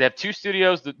perfect. They have two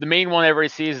studios. The main one everybody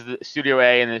sees is the Studio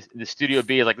A, and the Studio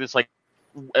B is like this, like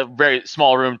a very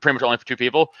small room, pretty much only for two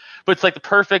people. But it's like the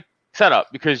perfect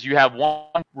setup because you have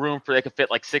one room where they can fit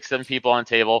like 6-7 people on a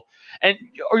table. And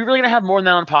are you really gonna have more than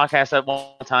that on a podcast at one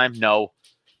time? No.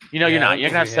 You're not. You're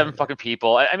gonna have 7 fucking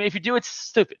people. I mean, if you do, it's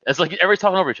stupid. It's like everybody's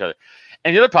talking over each other.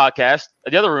 And the other podcast,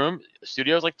 the other room,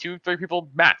 studio is like 2-3 people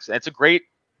max. And it's a great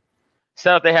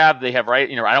setup they have. They have I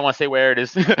don't want to say where it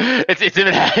is. it's in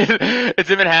Manhattan.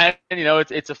 It's in Manhattan.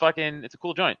 It's a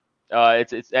cool joint.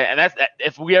 And that's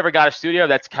if we ever got a studio,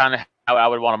 that's kind of how I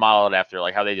would want to model it after,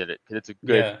 like how they did it, because it's a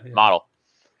good model.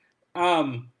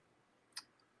 What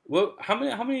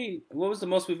was the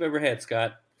most we've ever had,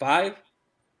 Scott? 5?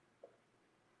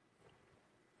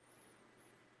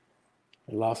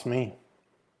 You lost me.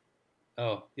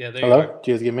 Oh, yeah, there Hello? you are. Did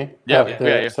you guys get me?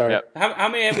 Yeah, sorry. Yeah. How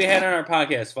many have we had on our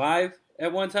podcast? 5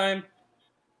 at one time? Is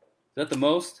that the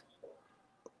most?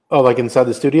 Oh, like inside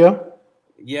the studio?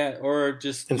 Yeah, or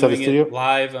just inside doing the studio? It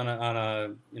live on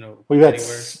a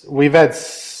We've had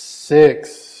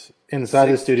 6 inside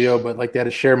the studio, but like they had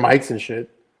to share mics and shit.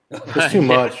 It's too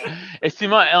much. It's too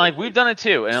much. And like we've done it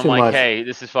too. And I'm like, much. Hey,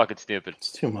 this is fucking stupid.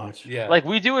 It's too much. Yeah. Like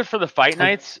we do it for the fight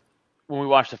nights. When we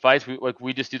watch the fights,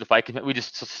 we just do the fight. We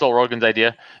just stole Rogan's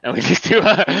idea, and we just do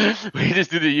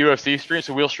the UFC stream.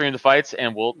 So we'll stream the fights,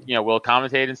 and we'll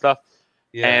commentate and stuff.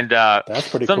 Yeah, and that's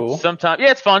pretty cool. Sometimes,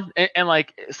 it's fun, and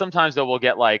like sometimes though we'll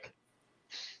get like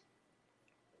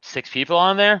 6 people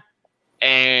on there,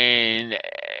 and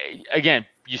again,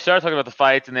 you start talking about the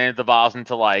fights, and then it devolves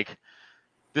into like,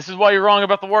 this is why you're wrong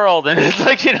about the world, and it's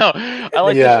like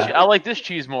I like this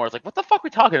cheese more. It's like, what the fuck are we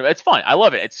talking about? It's fun. I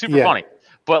love it. It's super funny.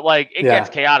 But like it gets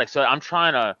chaotic, so I'm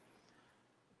trying to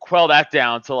quell that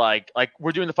down to like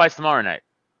we're doing the fights tomorrow night.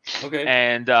 Okay.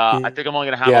 And I think I'm only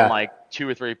gonna have them like 2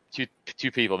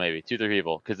 people, maybe 2-3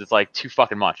 people, because it's like too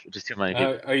fucking much. Just too many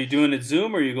people. Are you doing it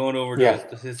Zoom, or are you going over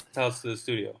to his house to the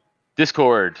studio?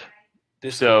 Discord.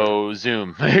 So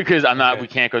Zoom, because I'm not. Okay. We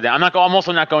can't go down. I'm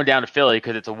also not going down to Philly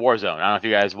because it's a war zone. I don't know if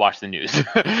you guys watch the news,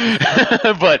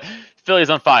 but Philly's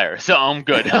on fire, so I'm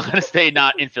good. I'm gonna stay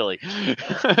not in Philly.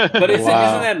 But isn't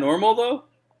that normal though?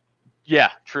 Yeah,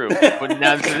 true. But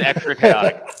now this is extra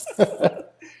chaotic.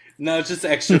 No, it's just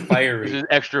extra fiery.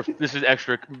 This is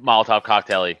extra Molotov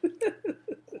cocktail-y.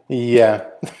 Yeah.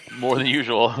 More than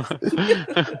usual.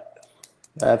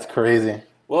 That's crazy.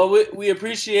 Well, we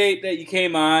appreciate that you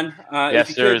came on. Yes,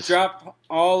 if you could drop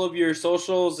all of your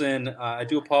socials, and I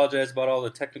do apologize about all the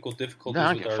technical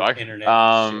difficulties with our internet.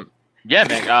 Yeah,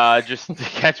 man. Just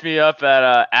catch me up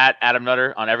at Adam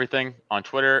Nutter on everything, on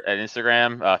Twitter, at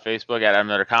Instagram, Facebook, at Adam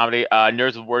Nutter Comedy.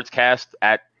 Nerds with Words Cast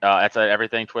at That's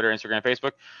everything, Twitter, Instagram,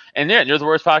 Facebook. And yeah, Nerds of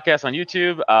Words Podcast on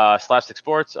YouTube, Slapstick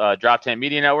Sports, Drop Tent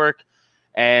Media Network.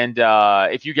 And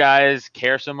if you guys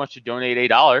care so much to donate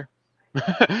 $1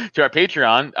 to our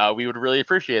Patreon, we would really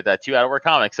appreciate that. 2 Out of Work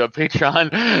Comics. So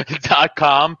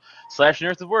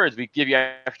patreon.com/Nerds of Words. We give you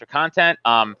extra content.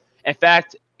 In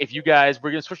fact, if you guys,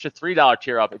 we're going to switch to $3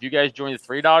 tier up. If you guys join the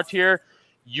 $3 tier,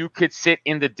 you could sit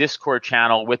in the Discord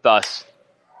channel with us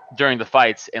during the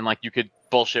fights, and like you could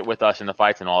bullshit with us in the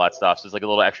fights and all that stuff. So it's like a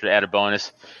little extra added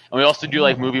bonus. And we also do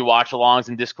like movie watch alongs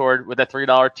in Discord with that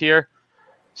 $3 tier.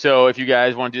 So if you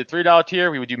guys want to do the $3 tier,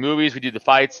 we would do movies, we do the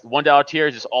fights. $1 tier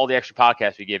is just all the extra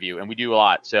podcasts we give you, and we do a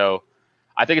lot. So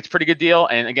I think it's a pretty good deal,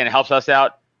 and again, it helps us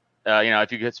out.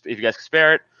 If you guys can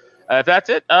spare it. If that's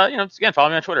it, again, follow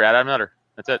me on Twitter @AdamNutter.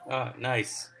 That's it.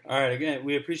 Nice. All right, again,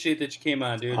 we appreciate that you came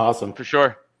on, dude. Awesome, for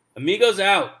sure. Amigos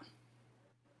out.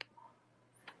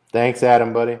 Thanks,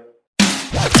 Adam, buddy.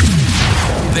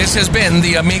 This has been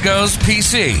the Amigos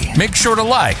PC. Make sure to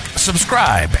like,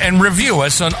 subscribe, and review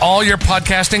us on all your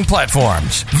podcasting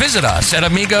platforms. Visit us at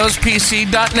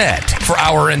AmigosPC.net for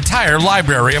our entire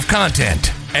library of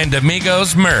content and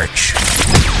Amigos merch.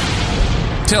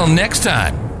 Till next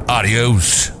time,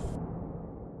 adios.